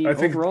 But, I mean,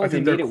 overall, they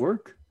made it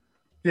work.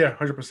 Yeah,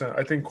 100%.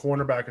 I think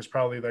cornerback is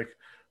probably like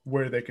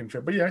where they can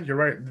fit. But yeah, you're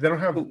right. They don't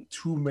have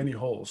too many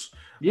holes.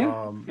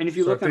 Yeah. And if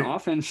you look on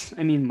offense,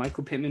 I mean,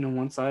 Michael Pittman on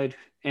one side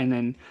and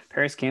then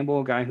Paris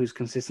Campbell, a guy who's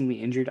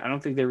consistently injured. I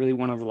don't think they really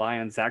want to rely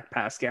on Zach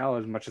Pascal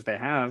as much as they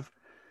have.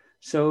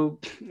 So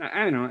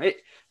I don't know.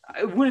 It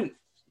wouldn't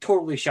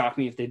totally shock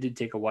me if they did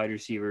take a wide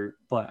receiver,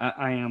 but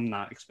I am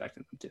not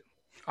expecting them to.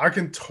 I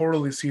can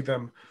totally see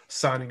them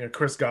signing a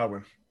Chris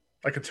Godwin.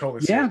 I could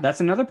totally see it.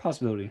 That's another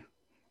possibility.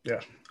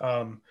 Yeah.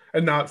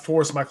 And not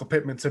force Michael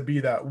Pittman to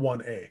be that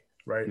 1A.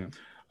 Right.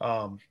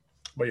 Yeah.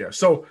 But yeah,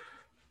 so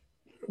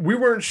we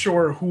weren't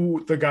sure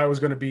who the guy was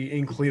going to be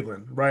in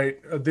Cleveland, right?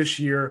 This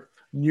year,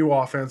 new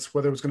offense,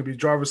 whether it was going to be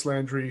Jarvis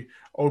Landry,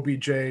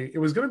 OBJ, it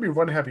was going to be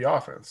run heavy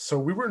offense. So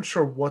we weren't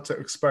sure what to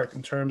expect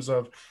in terms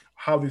of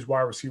how these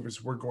wide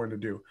receivers were going to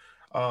do.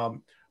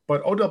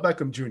 But Odell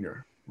Beckham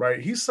Jr.,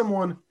 right? He's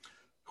someone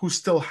who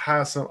still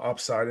has some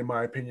upside, in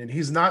my opinion.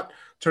 He's not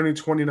turning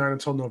 29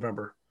 until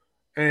November.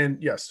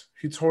 And yes,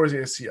 he tore his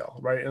ACL,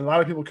 right? And a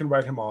lot of people can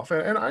write him off.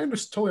 And I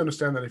totally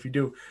understand that if you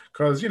do,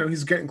 because,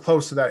 he's getting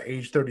close to that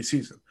age 30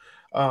 season.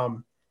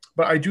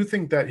 But I do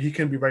think that he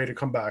can be ready to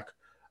come back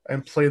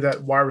and play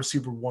that wide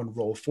receiver one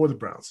role for the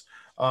Browns,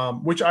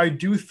 which I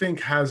do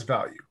think has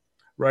value,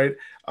 right?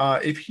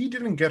 If he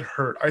didn't get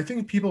hurt, I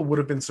think people would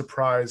have been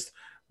surprised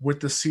with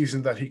the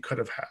season that he could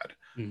have had.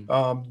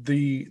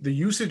 The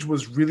usage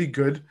was really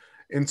good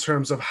in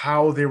terms of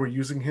how they were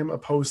using him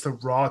opposed to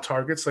raw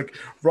targets. Like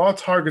raw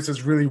targets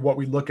is really what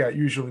we look at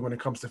usually when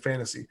it comes to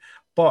fantasy,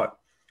 but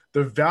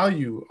the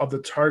value of the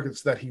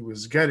targets that he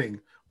was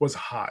getting was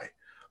high,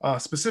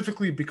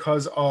 specifically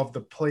because of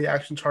the play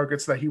action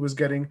targets that he was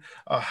getting,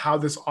 how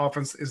this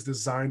offense is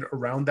designed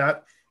around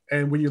that.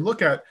 And when you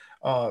look at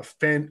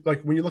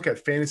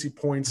fantasy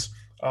points,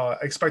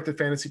 expected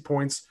fantasy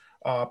points,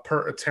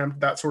 per attempt,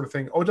 that sort of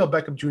thing, Odell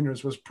Beckham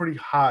Jr.'s was pretty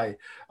high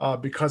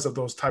because of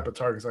those type of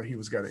targets that he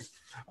was getting.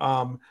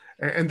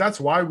 And that's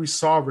why we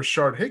saw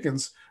Rashard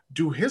Higgins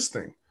do his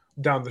thing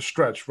down the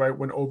stretch, right,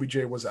 when OBJ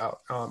was out.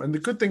 And the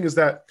good thing is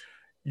that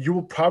you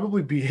will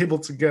probably be able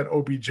to get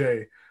OBJ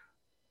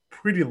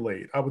pretty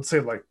late. I would say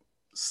like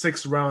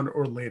 6th round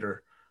or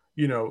later,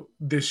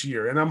 this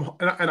year. And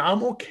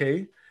I'm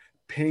okay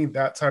paying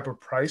that type of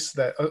price,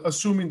 that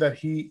assuming that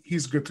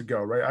he's good to go,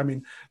 right? I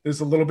mean, there's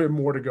a little bit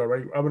more to go,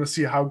 right? I want to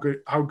see how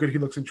good he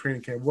looks in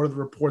training camp. What do the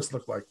reports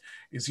look like?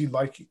 I'm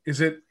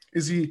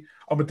definitely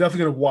going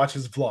to watch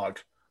his vlog.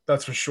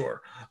 That's for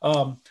sure.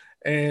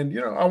 And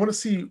I want to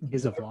see. He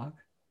has a vlog?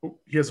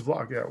 He has a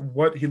vlog, yeah.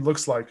 What he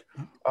looks like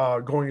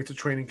going into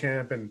training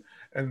camp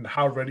and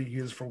how ready he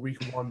is for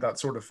week 1, that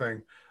sort of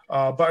thing.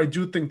 But I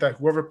do think that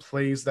whoever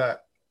plays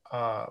that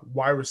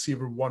wide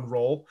receiver one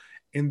role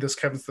in this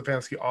Kevin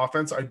Stefanski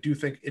offense, I do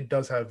think it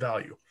does have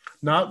value.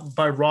 Not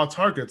by raw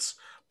targets,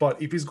 but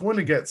if he's going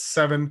to get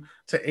 7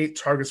 to 8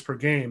 targets per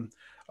game,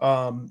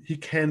 he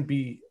can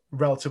be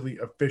relatively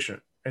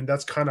efficient. And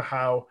that's kind of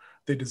how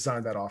they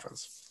designed that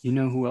offense. You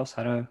know who else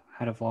had a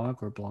vlog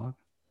or blog?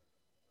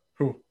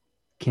 Who?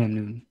 Cam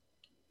Newton.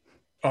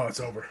 Oh,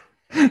 it's over.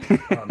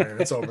 Oh, man,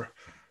 it's over.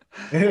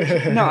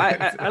 No,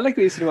 I like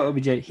what you said about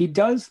OBJ. He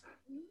does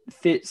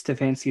fit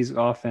Stefanski's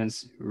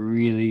offense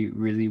really,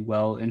 really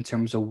well in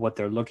terms of what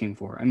they're looking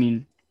for. I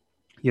mean,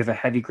 you have a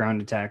heavy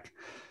ground attack.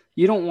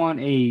 You don't want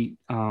a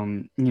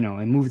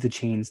move the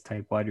chains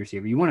type wide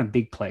receiver. You want a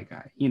big play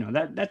guy.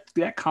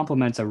 That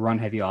complements a run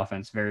heavy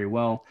offense very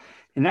well.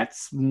 And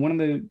that's one of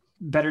the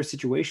better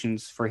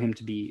situations for him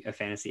to be a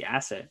fantasy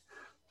asset.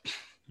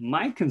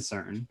 My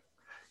concern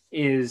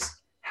is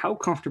how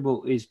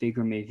comfortable is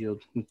Baker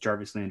Mayfield with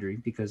Jarvis Landry,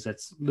 because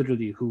that's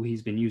literally who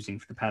he's been using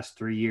for the past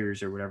 3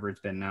 years or whatever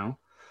it's been now.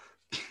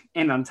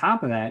 And on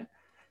top of that,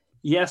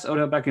 yes,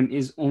 Odell Beckham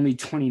is only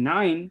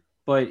 29,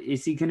 but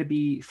is he going to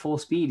be full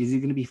speed? Is he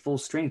going to be full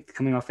strength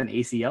coming off an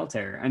ACL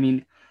tear? I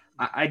mean,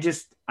 I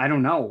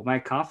don't know. My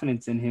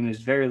confidence in him is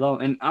very low.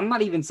 And I'm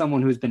not even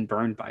someone who's been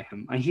burned by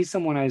him. He's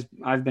someone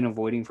I've been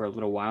avoiding for a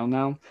little while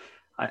now.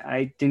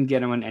 I didn't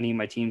get him on any of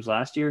my teams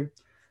last year.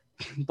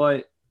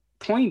 But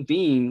point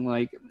being,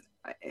 like,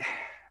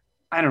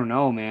 I don't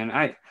know,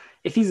 man.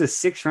 If he's a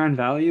 6th round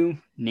value,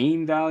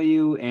 name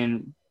value,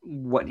 and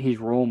what his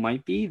role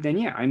might be, then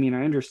yeah, I mean,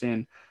 I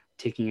understand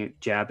taking a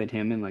jab at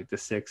him in like the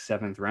 6th,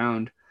 7th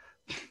round,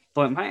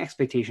 but my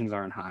expectations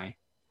aren't high.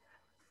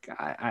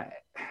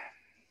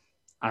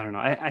 I don't know.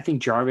 I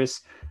think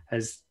Jarvis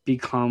has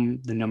become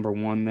the number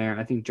 1 there.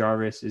 I think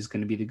Jarvis is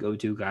going to be the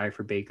go-to guy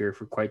for Baker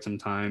for quite some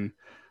time.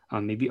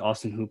 Maybe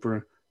Austin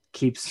Hooper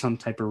keeps some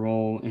type of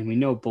role. And we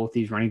know both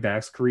these running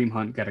backs, Kareem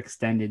Hunt got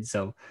extended,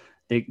 so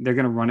they're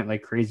going to run it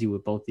like crazy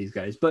with both these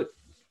guys. But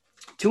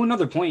to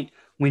another point,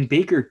 when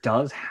Baker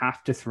does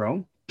have to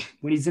throw,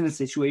 when he's in a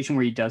situation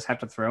where he does have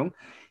to throw,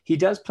 he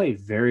does play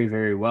very,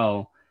 very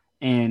well.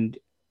 And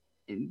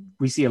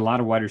we see a lot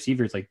of wide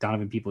receivers like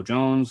Donovan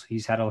Peoples-Jones.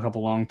 He's had a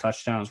couple long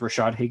touchdowns.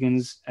 Rashard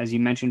Higgins, as you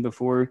mentioned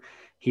before,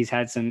 he's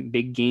had some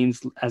big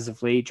games as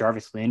of late.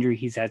 Jarvis Landry,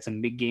 he's had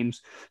some big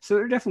games. So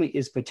there definitely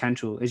is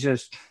potential. It's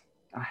just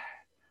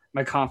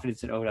my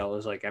confidence in Odell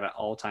is like at an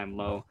all-time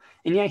low.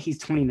 And yeah, he's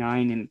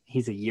 29 and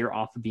he's a year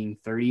off of being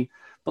 30.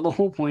 But the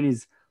whole point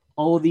is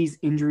all of these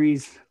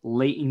injuries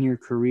late in your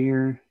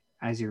career,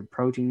 as you're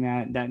approaching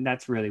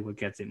that's really what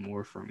gets it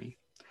more for me.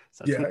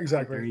 So yeah,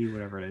 exactly. 30,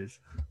 whatever it is.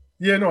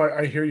 Yeah, no,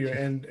 I hear you.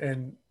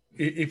 And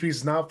if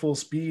he's not full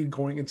speed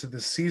going into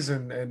this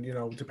season, and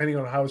depending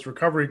on how his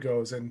recovery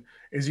goes, and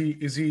is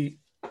he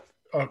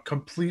a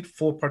complete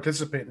full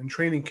participant in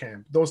training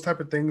camp, those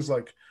type of things,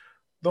 like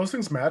those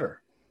things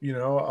matter,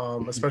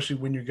 especially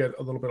when you get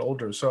a little bit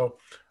older. So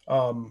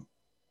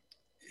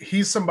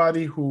he's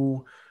somebody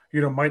who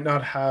might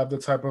not have the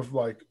type of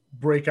like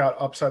breakout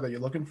upside that you're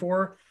looking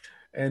for.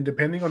 And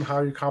depending on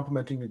how you're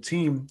complementing your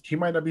team, he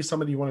might not be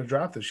somebody you want to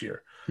draft this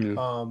year.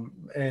 Yeah.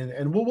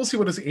 And we'll see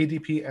what his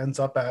ADP ends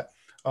up at.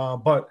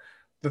 But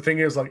the thing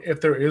is, like,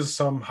 if there is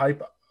some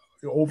hype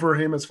over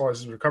him as far as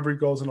his recovery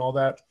goes and all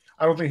that,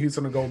 I don't think he's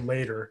going to go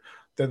later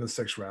than the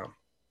 6th round.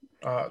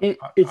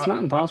 It's not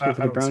impossible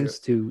for the Browns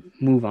to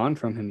move on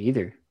from him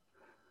either.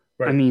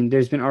 I mean,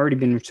 there's already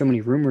been so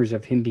many rumors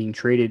of him being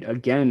traded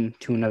again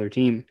to another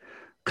team.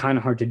 Kind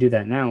of hard to do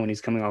that now when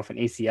he's coming off an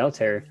ACL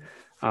tear.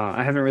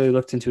 I haven't really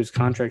looked into his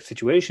contract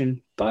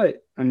situation,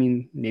 but I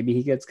mean, maybe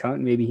he gets cut,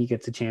 maybe he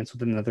gets a chance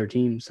with another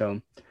team.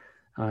 So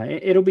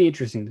it'll be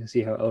interesting to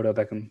see how Odell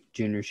Beckham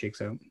Jr.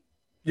 shakes out.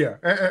 Yeah,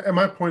 and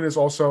my point is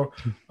also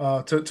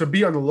to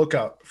be on the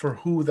lookout for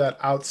who that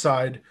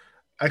outside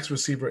X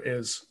receiver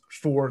is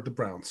for the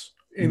Browns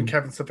in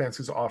Kevin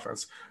Stefanski's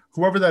offense.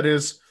 Whoever that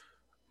is,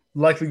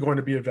 likely going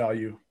to be a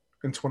value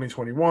in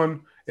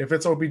 2021. If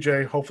it's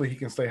OBJ, hopefully he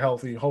can stay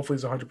healthy. Hopefully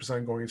he's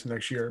 100% going into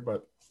next year,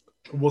 but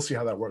we'll see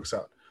how that works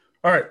out.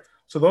 All right,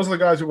 so those are the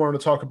guys we wanted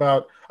to talk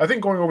about. I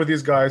think going over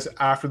these guys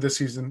after this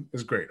season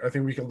is great. I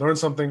think we can learn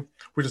something,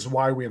 which is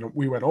why we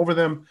went over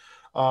them.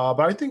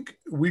 But I think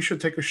we should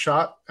take a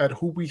shot at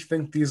who we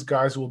think these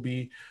guys will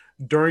be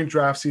during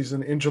draft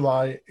season in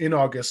July, in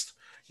August,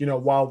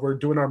 while we're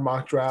doing our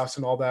mock drafts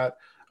and all that.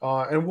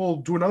 And we'll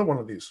do another one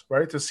of these,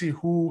 right, to see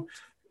who,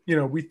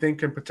 we think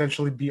can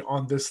potentially be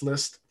on this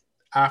list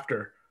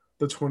after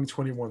the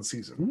 2021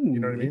 season. Ooh, you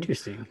know what I mean?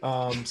 Interesting.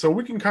 So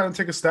we can kind of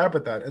take a stab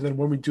at that. And then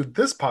when we do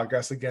this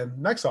podcast again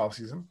next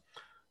offseason,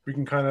 we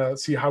can kind of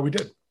see how we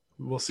did.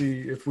 We'll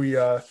see if we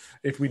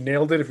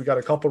nailed it, if we got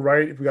a couple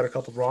right, if we got a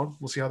couple wrong.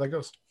 We'll see how that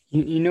goes.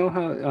 You know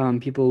how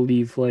people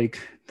leave like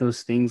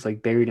those things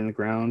like buried in the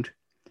ground,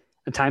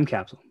 a time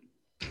capsule,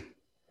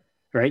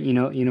 right? You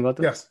know about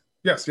those?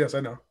 Yes, I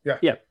know.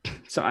 Yeah.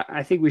 So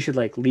I think we should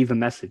like leave a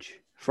message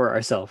for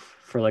ourselves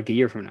for like a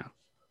year from now.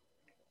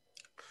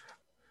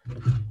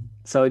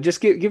 So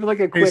just give it like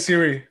a quick. Hey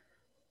Siri,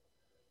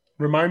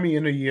 remind me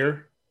in a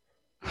year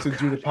to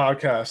do the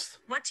podcast.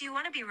 What do you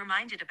want to be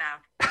reminded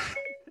about?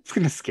 It's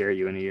gonna scare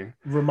you in a year.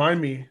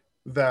 Remind me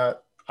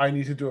that I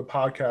need to do a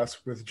podcast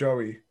with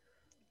Joey.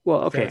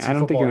 Well, okay, I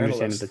don't think you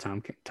understand analyst.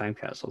 the time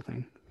capsule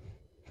thing.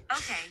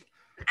 Okay.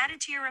 Add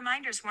it to your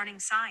reminders warning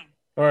sign.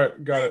 All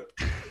right, got it.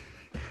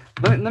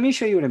 Let me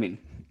show you what I mean.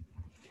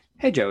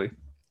 Hey, Joey,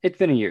 it's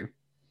been a year.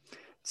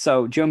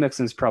 So Joe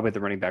Mixon's probably the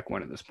running back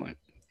one at this point.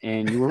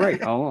 And you were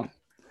right all along.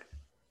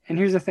 And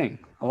here's the thing.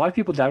 A lot of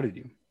people doubted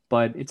you,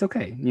 but it's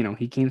okay.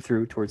 He came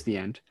through towards the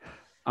end.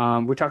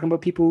 We're talking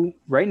about people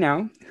right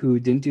now who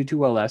didn't do too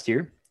well last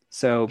year.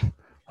 So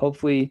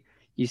hopefully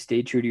you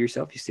stayed true to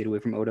yourself. You stayed away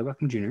from Odell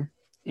Beckham Jr.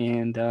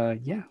 And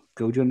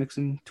go Joe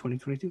Mixon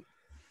 2022.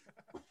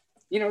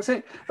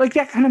 Say like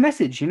that kind of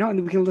message,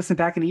 and we can listen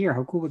back in a year.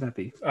 How cool would that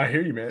be? I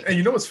hear you, man.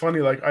 And what's funny?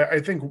 Like, I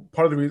think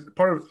part of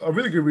a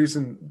really good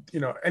reason,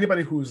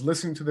 anybody who's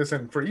listening to this,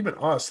 and for even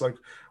us, like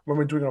when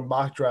we're doing our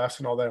mock drafts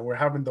and all that, and we're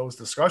having those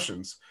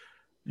discussions,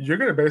 you're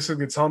gonna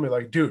basically tell me,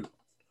 like, dude,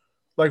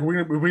 like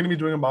we're gonna be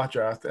doing a mock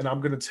draft, and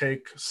I'm gonna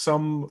take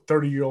some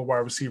 30-year-old wide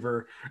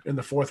receiver in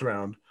the 4th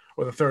round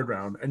or the 3rd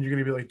round, and you're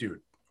gonna be like,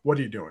 dude, what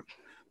are you doing?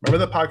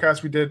 Remember the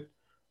podcast we did?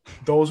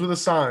 Those were the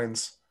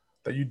signs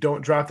that you don't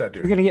draft that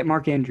dude. We're gonna get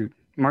Mark Ingram.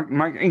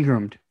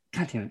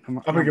 God damn it! I'm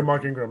gonna get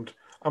Mark Ingram.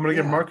 I'm gonna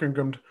get Mark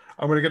Ingram.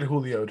 I'm gonna get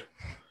Julio'd,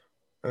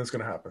 and it's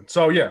gonna happen.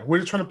 So yeah, we're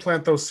just trying to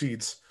plant those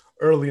seeds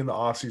early in the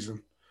off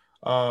season.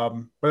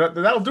 But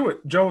that'll do it.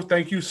 Joe,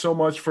 thank you so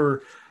much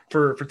for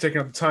taking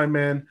up the time,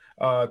 man.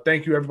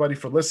 Thank you everybody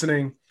for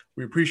listening.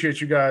 We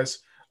appreciate you guys.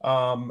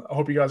 I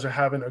hope you guys are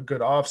having a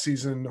good off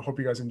season. I hope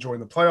you guys enjoying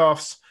the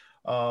playoffs.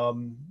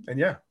 And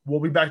yeah, we'll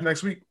be back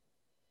next week.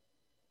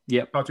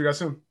 Yep. Talk to you guys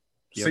soon.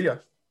 Yep. See ya.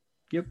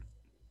 Yep.